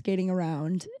I were skating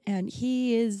around, and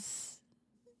he is,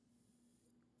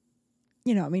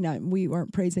 we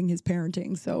weren't praising his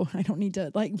parenting, so I don't need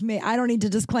to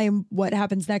disclaim what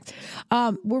happens next.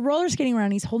 We're roller skating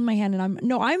around. He's holding my hand, and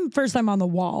I'm on the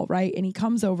wall, right? And he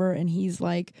comes over and he's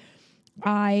like,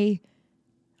 I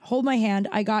hold my hand.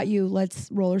 I got you. Let's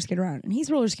roller skate around. And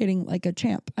he's roller skating like a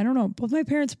champ. I don't know. Both my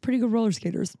parents are pretty good roller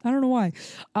skaters. I don't know why.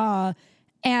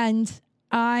 And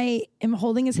I am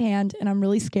holding his hand, and I'm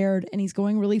really scared, and he's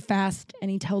going really fast,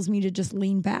 and he tells me to just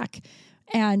lean back.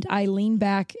 And I lean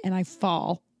back and I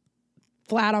fall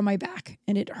flat on my back,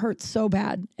 and it hurts so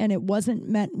bad. And it wasn't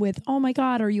meant with, oh my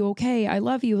God, are you okay? I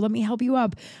love you. Let me help you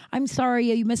up. I'm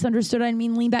sorry. You misunderstood. I didn't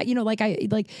mean lean back. It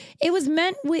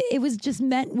was just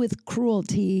meant with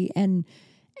cruelty and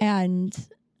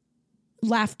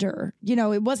laughter.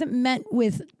 It wasn't meant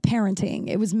with parenting.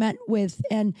 It was meant with,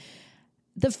 and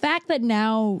the fact that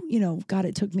now, God,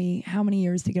 it took me how many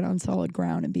years to get on solid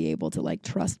ground and be able to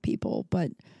trust people,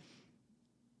 but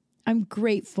I'm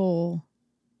grateful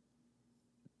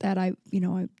that I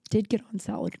did get on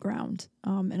solid ground.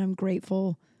 And I'm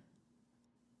grateful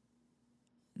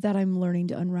that I'm learning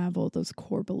to unravel those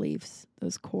core beliefs,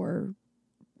 that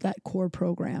core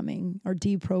programming or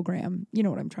deprogram. You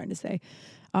know what I'm trying to say.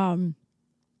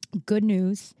 Good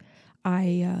news.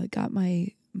 I got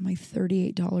my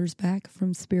 $38 back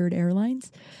from Spirit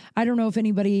Airlines. I don't know if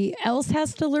anybody else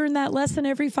has to learn that lesson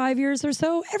every 5 years or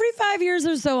so. Every 5 years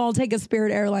or so, I'll take a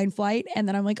Spirit airline flight, and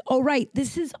then I'm like, oh, right,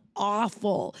 this is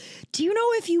awful. Do you know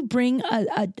if you bring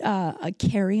a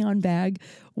carry-on bag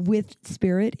with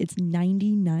Spirit, it's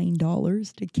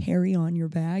 $99 to carry on your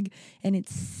bag, and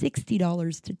it's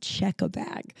 $60 to check a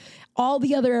bag. All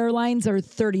the other airlines are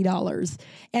 $30,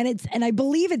 and I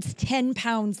believe it's 10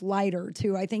 pounds lighter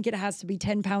too. I think it has to be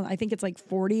 10 pounds. I think it's like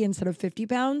 40 instead of 50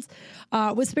 pounds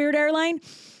with Spirit Airline,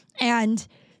 and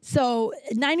so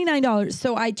 $99.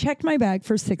 So I checked my bag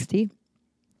for $60.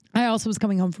 I also was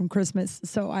coming home from Christmas,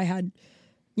 so I had,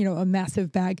 a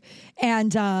massive bag,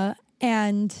 and I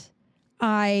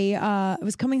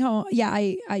was coming home. Yeah,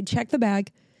 I checked the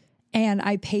bag, and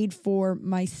I paid for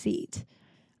my seat.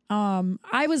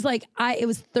 I was like, it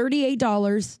was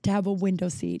 $38 to have a window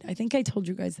seat. I think I told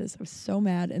you guys this. I was so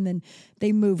mad, and then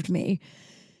they moved me,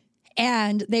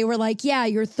 and they were like, "Yeah,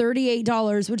 you're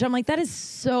 $38," which I'm like, that is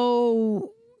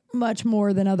so much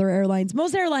more than other airlines.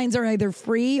 Most airlines are either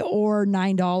free or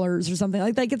 $9 or something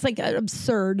like that. It's like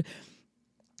absurd.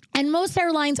 And most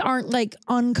airlines aren't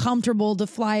uncomfortable to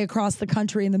fly across the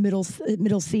country in the middle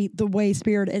seat the way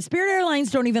Spirit is. Spirit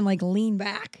Airlines don't even lean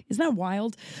back. Isn't that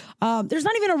wild? There's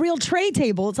not even a real tray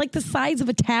table. It's like the size of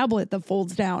a tablet that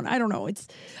folds down. I don't know.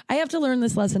 I have to learn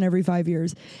this lesson every 5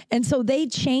 years. And so they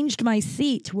changed my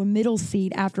seat to a middle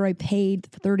seat after I paid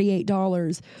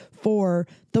 $38 for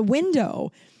the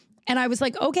window. And I was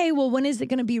like, okay, well, when is it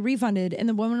going to be refunded? And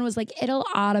the woman was like, it'll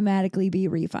automatically be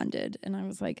refunded. And I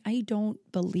was like, I don't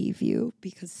believe you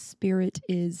because Spirit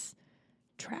is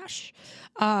trash.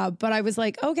 But I was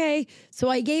like, okay. So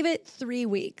I gave it 3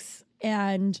 weeks.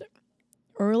 And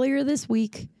earlier this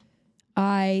week,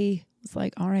 I was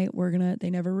like, all right,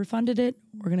 they never refunded it.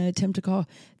 We're going to attempt to call.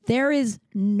 It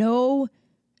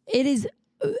is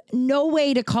no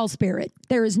way to call Spirit.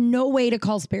 There is no way to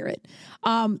call Spirit.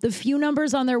 The few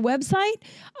numbers on their website,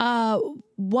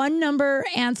 one number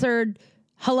answered,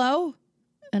 hello.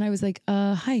 And I was like,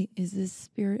 hi, is this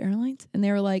Spirit Airlines? And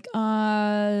they were like,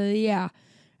 yeah.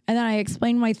 And then I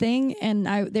explained my thing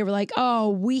and they were like, oh,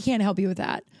 we can't help you with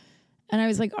that. And I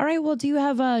was like, all right, well, do you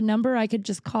have a number I could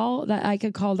just call that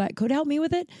could help me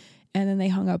with it? And then they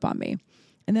hung up on me.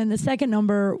 And then the second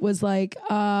number was like,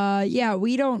 yeah,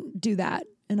 we don't do that.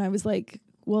 And I was like,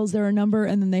 well, is there a number?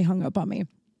 And then they hung up on me.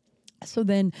 So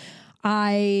then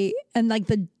the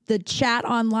chat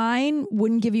online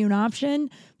wouldn't give you an option,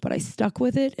 but I stuck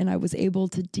with it and I was able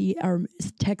to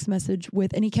text message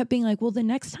with, and he kept being like, well, the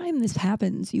next time this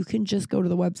happens, you can just go to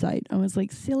the website. I was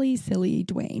like, silly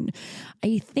Dwayne.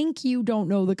 I think you don't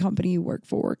know the company you work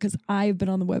for because I've been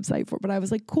on the website for, but I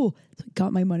was like, cool. So I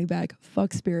got my money back.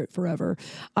 Fuck Spirit forever.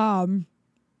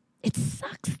 It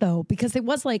sucks though, because it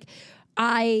was like,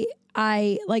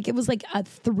 it was like a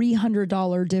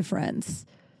 $300 difference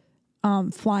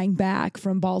flying back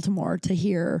from Baltimore to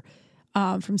here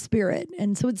from Spirit.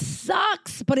 And so it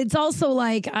sucks, but it's also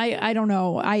like, I don't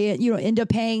know. I ended up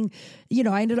paying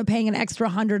an extra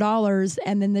 $100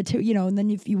 and then and then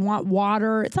if you want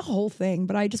water, it's a whole thing,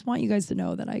 but I just want you guys to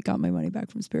know that I got my money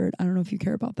back from Spirit. I don't know if you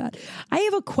care about that. I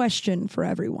have a question for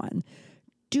everyone.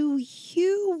 Do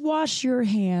you wash your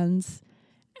hands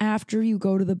after you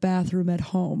go to the bathroom at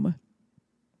home?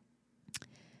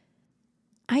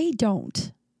 I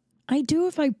don't. I do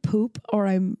if I poop or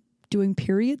I'm doing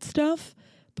period stuff,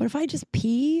 but if I just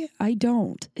pee, I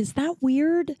don't. Is that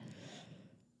weird?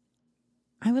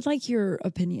 I would like your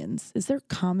opinions. Is there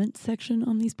a comment section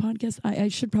on these podcasts? I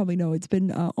should probably know. It's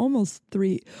been almost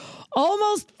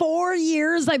 4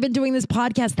 years I've been doing this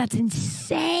podcast. That's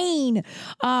insane.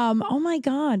 Oh my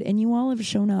God. And you all have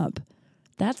shown up.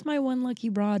 That's my one lucky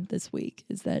broad this week,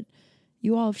 is that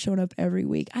you all have shown up every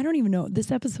week. I don't even know. This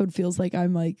episode feels like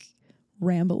I'm like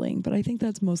rambling, but I think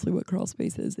that's mostly what Crawl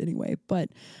Space is anyway. But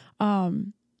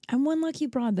I'm one lucky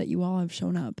broad that you all have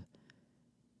shown up.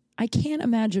 I can't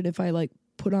imagine if I like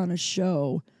put on a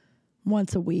show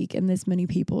once a week and this many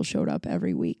people showed up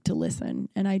every week to listen.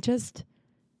 And I just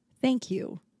thank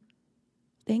you.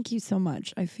 Thank you so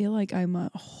much. I feel like I'm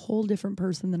a whole different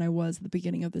person than I was at the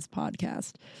beginning of this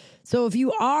podcast. So if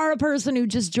you are a person who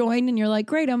just joined and you're like,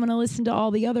 great, I'm going to listen to all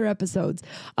the other episodes.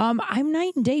 I'm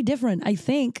night and day different, I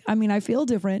think. I mean, I feel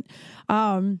different.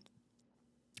 I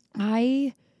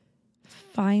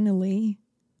finally,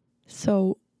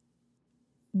 so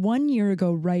 1 year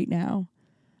ago right now,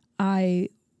 I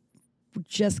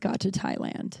just got to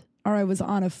Thailand, or I was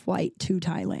on a flight to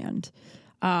Thailand.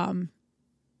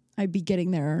 I'd be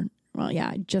getting there. Well, yeah,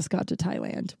 I just got to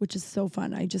Thailand, which is so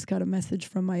fun. I just got a message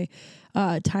from my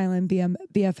Thailand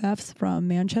BFFs from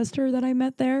Manchester that I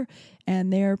met there,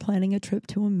 and they're planning a trip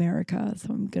to America, so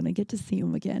I'm going to get to see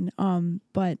them again.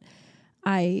 But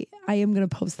I am going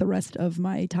to post the rest of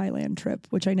my Thailand trip,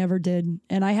 which I never did.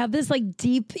 And I have this like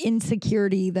deep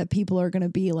insecurity that people are going to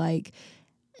be like,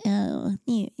 oh,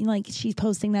 like she's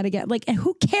posting that again. Like, and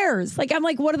who cares? Like, I'm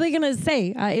like, what are they going to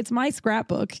say? It's my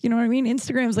scrapbook. You know what I mean?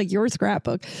 Instagram's like your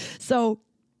scrapbook. So,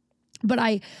 but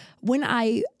when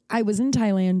I was in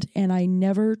Thailand and I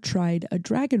never tried a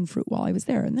dragon fruit while I was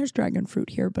there. And there's dragon fruit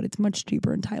here, but it's much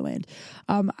cheaper in Thailand.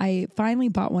 I finally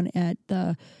bought one at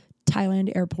the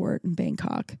Thailand airport in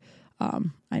Bangkok.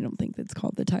 I don't think that's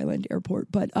called the Thailand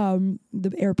airport, but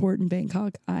the airport in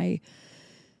Bangkok, I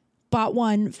bought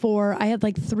one I had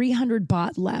like 300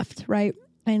 baht left, right?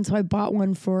 And so I bought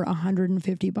one for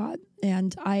 150 baht.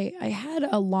 And I had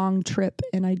a long trip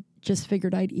and I just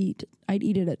figured I'd eat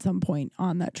it at some point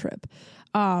on that trip.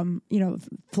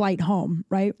 Flight home,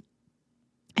 right?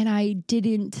 And I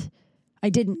didn't.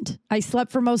 I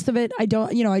slept for most of it. I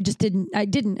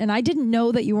didn't. And I didn't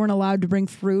know that you weren't allowed to bring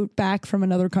fruit back from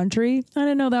another country. I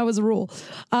didn't know that was a rule.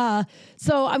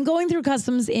 So I'm going through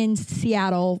customs in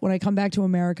Seattle. When I come back to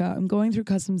America, I'm going through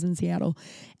customs in Seattle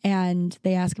and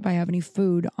they ask if I have any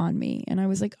food on me. And I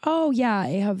was like, oh yeah,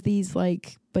 I have these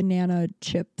like banana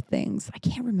chip things. I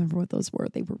can't remember what those were.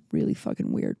 They were really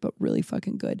fucking weird, but really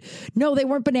fucking good. No, they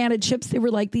weren't banana chips. They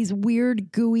were like these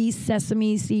weird gooey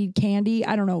sesame seed candy.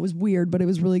 I don't know. It was weird, but it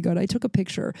was really good. I took a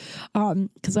picture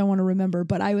because I want to remember.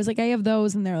 But I was like, I have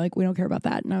those. And they're like, we don't care about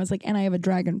that. And I was like, and I have a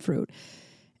dragon fruit.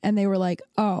 And they were like,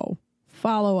 oh,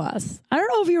 follow us. I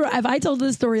don't know if I told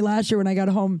this story last year when I got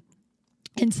home.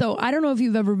 And so I don't know if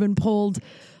you've ever been pulled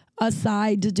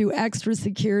aside to do extra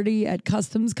security at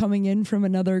customs coming in from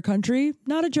another country.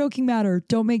 Not a joking matter.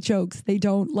 Don't make jokes. They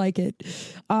don't like it.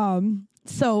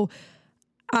 So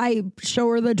I show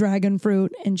her the dragon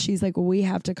fruit and she's like, well, we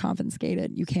have to confiscate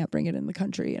it. You can't bring it in the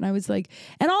country. And I was like,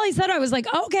 and all I said, I was like,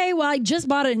 okay, well, I just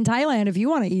bought it in Thailand if you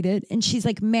want to eat it. And she's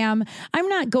like, ma'am, I'm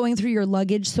not going through your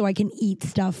luggage so I can eat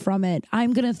stuff from it.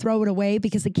 I'm going to throw it away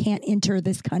because it can't enter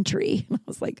this country. And I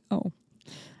was like, oh.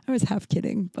 I was half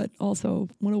kidding, but also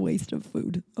what a waste of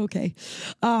food. Okay.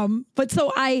 But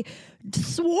so I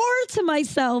swore to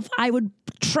myself I would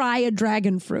try a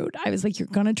dragon fruit. I was like, you're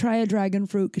going to try a dragon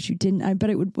fruit because you didn't. I bet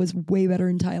it was way better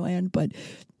in Thailand, but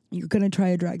you're going to try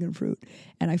a dragon fruit.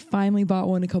 And I finally bought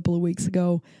one a couple of weeks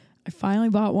ago. I finally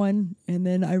bought one. And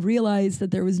then I realized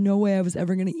that there was no way I was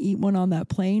ever going to eat one on that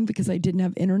plane because I didn't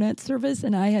have internet service.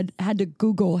 And I had to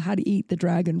Google how to eat the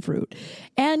dragon fruit.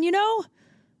 And you know,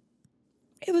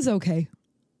 it was okay.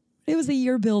 It was a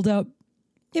year buildup.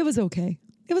 It was okay.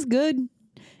 It was good.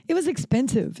 It was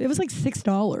expensive. It was like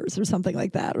 $6 or something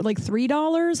like that, or like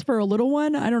 $3 for a little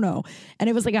one. I don't know. And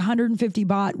it was like 150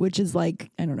 baht, which is like,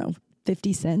 I don't know,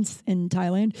 50 cents in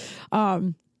Thailand.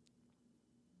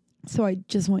 So I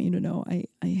just want you to know,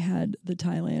 I had the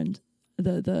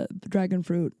dragon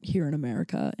fruit here in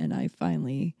America, and I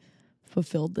finally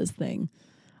fulfilled this thing.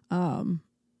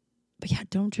 But yeah,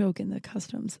 don't joke in the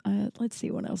customs. Let's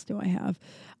see, what else do I have?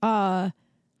 I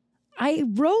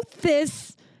wrote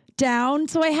this down.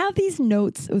 So I have these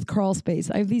notes with Crawl Space.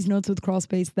 I have these notes with Crawl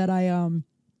Space that I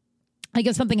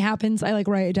if something happens, I like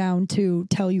write it down to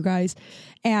tell you guys,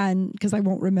 and because I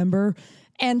won't remember.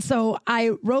 And so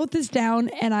I wrote this down,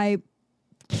 and I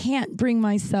can't bring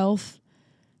myself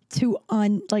to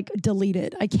delete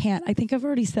it. I can't. I think I've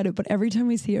already said it, but every time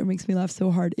I see it, it makes me laugh so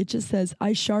hard. It just says,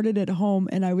 I sharted at home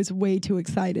and I was way too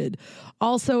excited.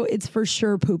 Also, it's for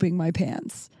sure pooping my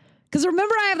pants. Because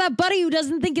remember, I have that buddy who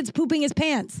doesn't think it's pooping his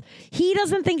pants. He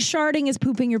doesn't think sharding is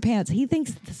pooping your pants. He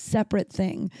thinks it's a separate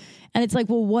thing. And it's like,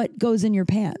 well, what goes in your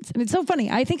pants? And it's so funny.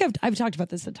 I think I've talked about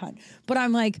this a ton, but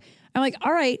I'm like,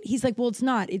 all right. He's like, well, it's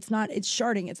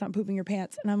sharding. It's not pooping your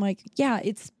pants. And I'm like, yeah,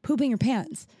 it's pooping your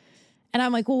pants. And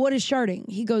I'm like, well, what is sharding?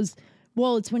 He goes,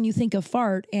 well, it's when you think of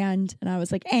fart. And I was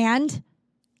like, and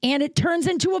it turns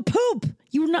into a poop.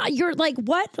 You're like,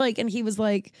 what? Like, and he was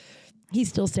like, he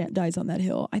still dies on that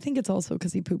hill. I think it's also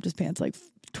because he pooped his pants like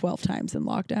 12 times in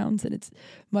lockdowns. And it's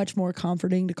much more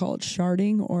comforting to call it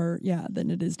sharding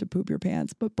than it is to poop your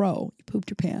pants. But bro, you pooped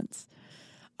your pants.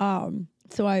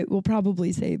 So I will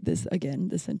probably say this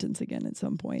sentence again at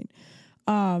some point.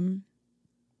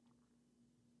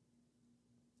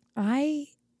 I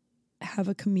have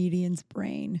a comedian's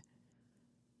brain.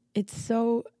 It's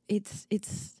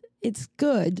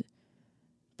good,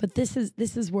 but this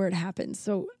is where it happens.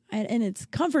 So, and it's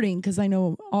comforting because I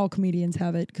know all comedians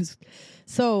have it.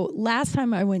 So last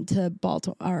time I went to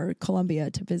Columbia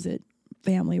to visit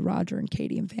family, Roger and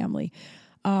Katie and family,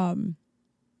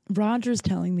 Roger's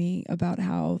telling me about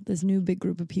how this new big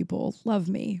group of people love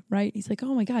me, right? He's like,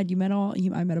 oh my God,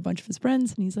 I met a bunch of his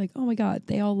friends, and he's like, oh my God,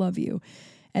 they all love you.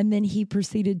 And then he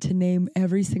proceeded to name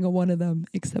every single one of them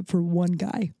except for one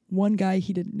guy. One guy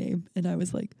he didn't name. And I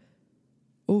was like,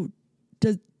 oh,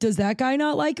 does that guy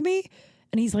not like me?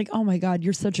 And he's like, oh my God,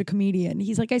 you're such a comedian.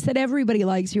 He's like, I said everybody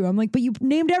likes you. I'm like, but you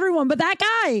named everyone but that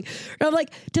guy. And I'm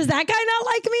like, does that guy not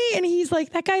like me? And he's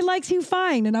like, that guy likes you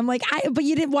fine. And I'm like, but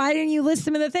you didn't, why didn't you list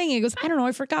him in the thing? And he goes, I don't know,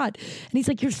 I forgot. And he's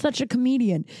like, you're such a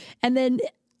comedian. And then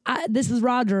this is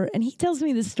Roger, and he tells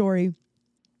me this story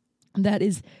that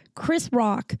is, Chris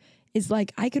Rock is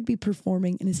like, I could be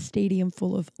performing in a stadium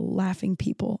full of laughing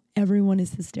people. Everyone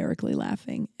is hysterically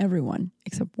laughing. Everyone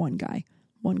except one guy.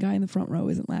 One guy in the front row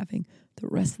isn't laughing. The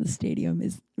rest of the stadium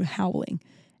is howling.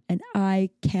 And I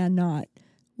cannot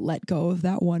let go of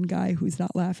that one guy who's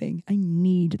not laughing. I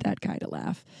need that guy to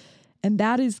laugh. And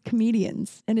that is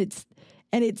comedians. And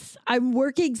I'm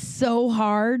working so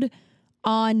hard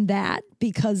on that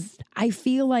because I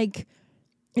feel like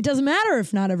it doesn't matter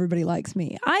if not everybody likes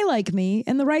me. I like me,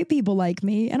 and the right people like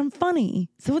me, and I'm funny,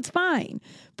 so it's fine.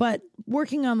 But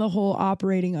working on the whole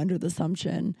operating under the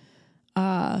assumption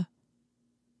that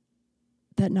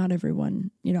not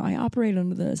everyone, I operate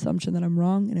under the assumption that I'm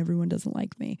wrong and everyone doesn't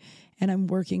like me. And I'm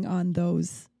working on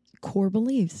those core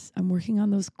beliefs. I'm working on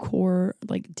those core,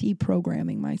 like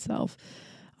deprogramming myself.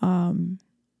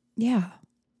 Yeah.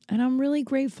 And I'm really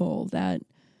grateful that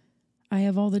I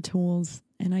have all the tools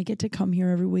and I get to come here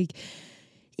every week.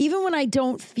 Even when I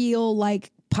don't feel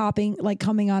like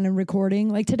coming on and recording.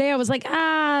 Like today I was like,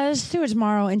 let's do it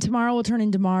tomorrow. And tomorrow will turn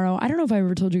into tomorrow. I don't know if I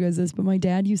ever told you guys this, but my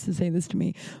dad used to say this to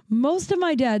me. Most of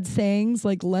my dad's sayings,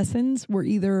 like lessons, were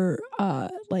either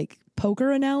like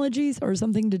poker analogies or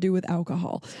something to do with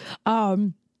alcohol.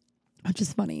 Which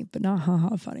is funny, but not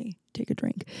haha funny. Take a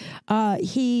drink.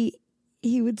 He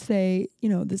would say,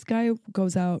 this guy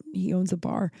goes out, he owns a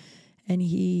bar, and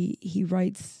he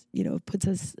writes, puts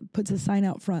a sign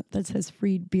out front that says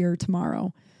free beer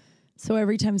tomorrow. So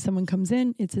every time someone comes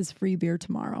in, it says free beer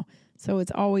tomorrow. So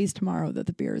it's always tomorrow that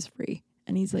the beer is free.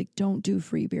 And he's like, don't do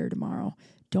free beer tomorrow.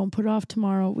 Don't put off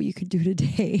tomorrow what you could do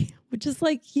today. Which is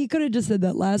like, he could have just said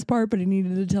that last part, but he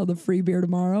needed to tell the free beer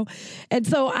tomorrow. And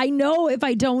so I know if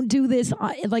I don't do this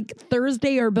like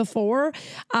Thursday or before,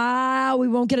 we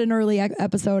won't get an early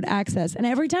episode access. And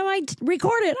every time I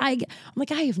record it, I'm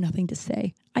like, I have nothing to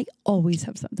say. I always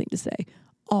have something to say.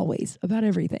 Always. About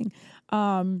everything.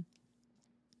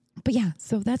 But yeah,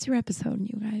 so that's your episode,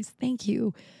 you guys. Thank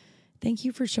you. Thank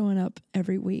you for showing up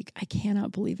every week. I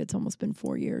cannot believe it's almost been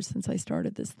 4 years since I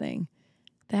started this thing.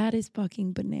 That is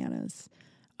fucking bananas.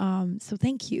 So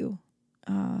thank you.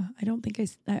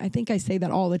 I think I say that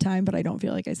all the time, but I don't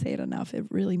feel like I say it enough. It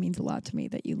really means a lot to me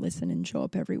that you listen and show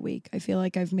up every week. I feel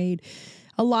like I've made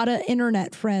a lot of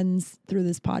internet friends through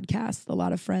this podcast, a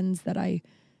lot of friends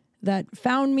that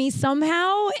found me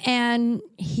somehow and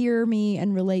hear me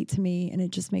and relate to me. And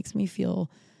it just makes me feel,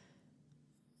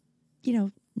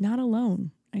 not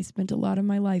alone. I spent a lot of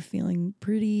my life feeling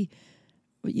pretty,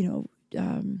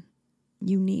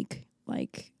 unique,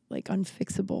 like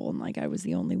unfixable. And like I was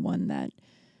the only one that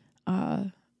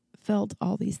felt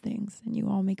all these things. And you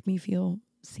all make me feel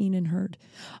seen and heard.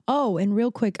 Oh, and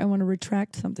real quick, I want to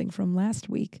retract something from last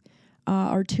week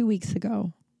or 2 weeks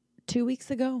ago. 2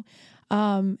 weeks ago.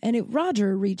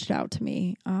 Roger reached out to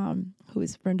me, who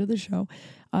is a friend of the show.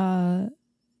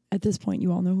 At this point,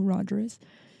 you all know who Roger is.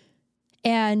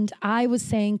 And I was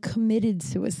saying committed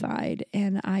suicide.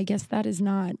 And I guess that is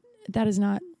not,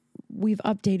 we've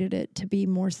updated it to be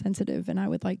more sensitive. And I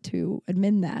would like to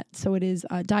amend that. So it is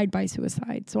died by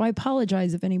suicide. So I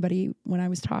apologize if anybody, when I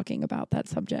was talking about that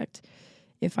subject,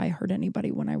 if I hurt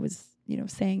anybody when I was,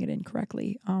 saying it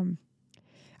incorrectly.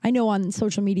 I know on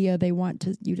social media they want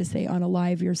you to say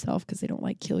unalive yourself because they don't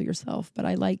like kill yourself, but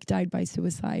I like died by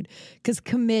suicide because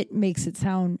commit makes it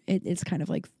sound, it's kind of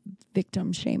like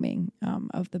victim shaming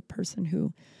of the person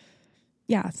who,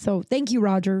 yeah. So thank you,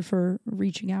 Roger, for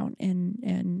reaching out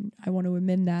and I want to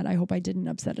amend that. I hope I didn't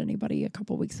upset anybody a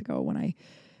couple weeks ago when I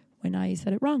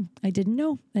said it wrong. I didn't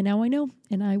know, and now I know,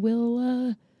 and I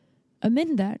will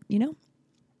amend that.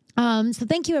 So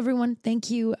thank you, everyone. Thank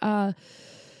you.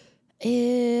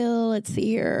 Let's see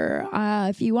here.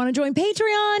 If you want to join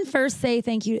Patreon, first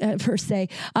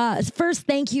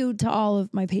thank you to all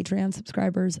of my Patreon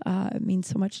subscribers. It means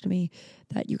so much to me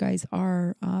that you guys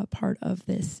are part of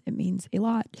this. It means a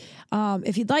lot.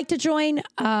 If you'd like to join,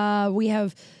 we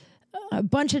have a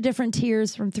bunch of different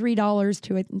tiers from $3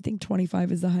 to I think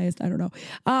 25 is the highest. I don't know.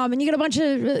 And you get a bunch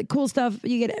of cool stuff.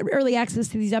 You get early access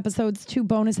to these episodes, 2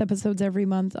 bonus episodes every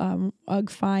month. Ugh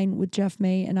Fine with Jeff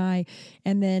May and I.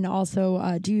 And then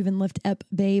also Do You Even Lift Ep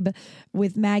Babe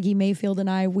with Maggie Mayfield and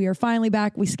I. We are finally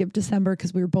back. We skipped December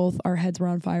because our heads were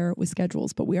on fire with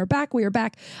schedules, but we are back.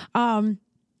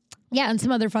 Yeah, and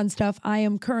some other fun stuff. I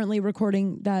am currently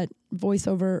recording that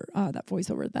voiceover,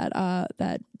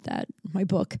 my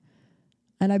book.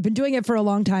 And I've been doing it for a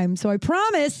long time. So I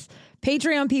promise,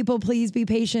 Patreon people, please be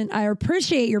patient. I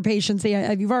appreciate your patience.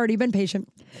 You've already been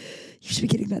patient. You should be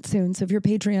getting that soon. So if you're a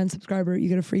Patreon subscriber, you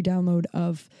get a free download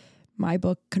of my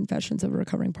book, Confessions of a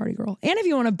Recovering Party Girl. And if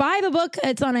you want to buy the book,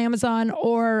 it's on Amazon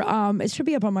or it should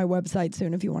be up on my website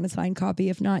soon if you want a signed copy.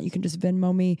 If not, you can just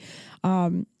Venmo me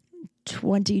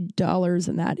 $20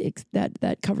 and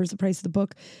that covers the price of the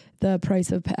book, the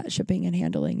price of shipping and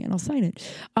handling, and I'll sign it.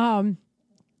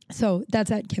 So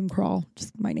that's at Kim Crawl,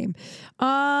 just my name.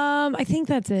 I think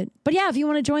that's it. But yeah, if you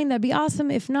want to join, that'd be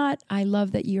awesome. If not, I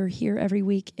love that you're here every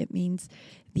week. It means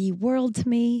the world to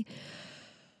me.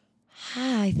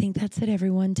 I think that's it,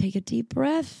 everyone. Take a deep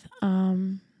breath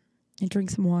and drink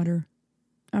some water.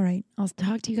 All right. I'll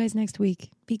talk to you guys next week.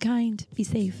 Be kind. Be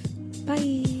safe.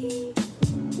 Bye.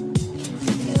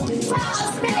 Crawl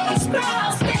space,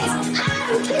 crawl space.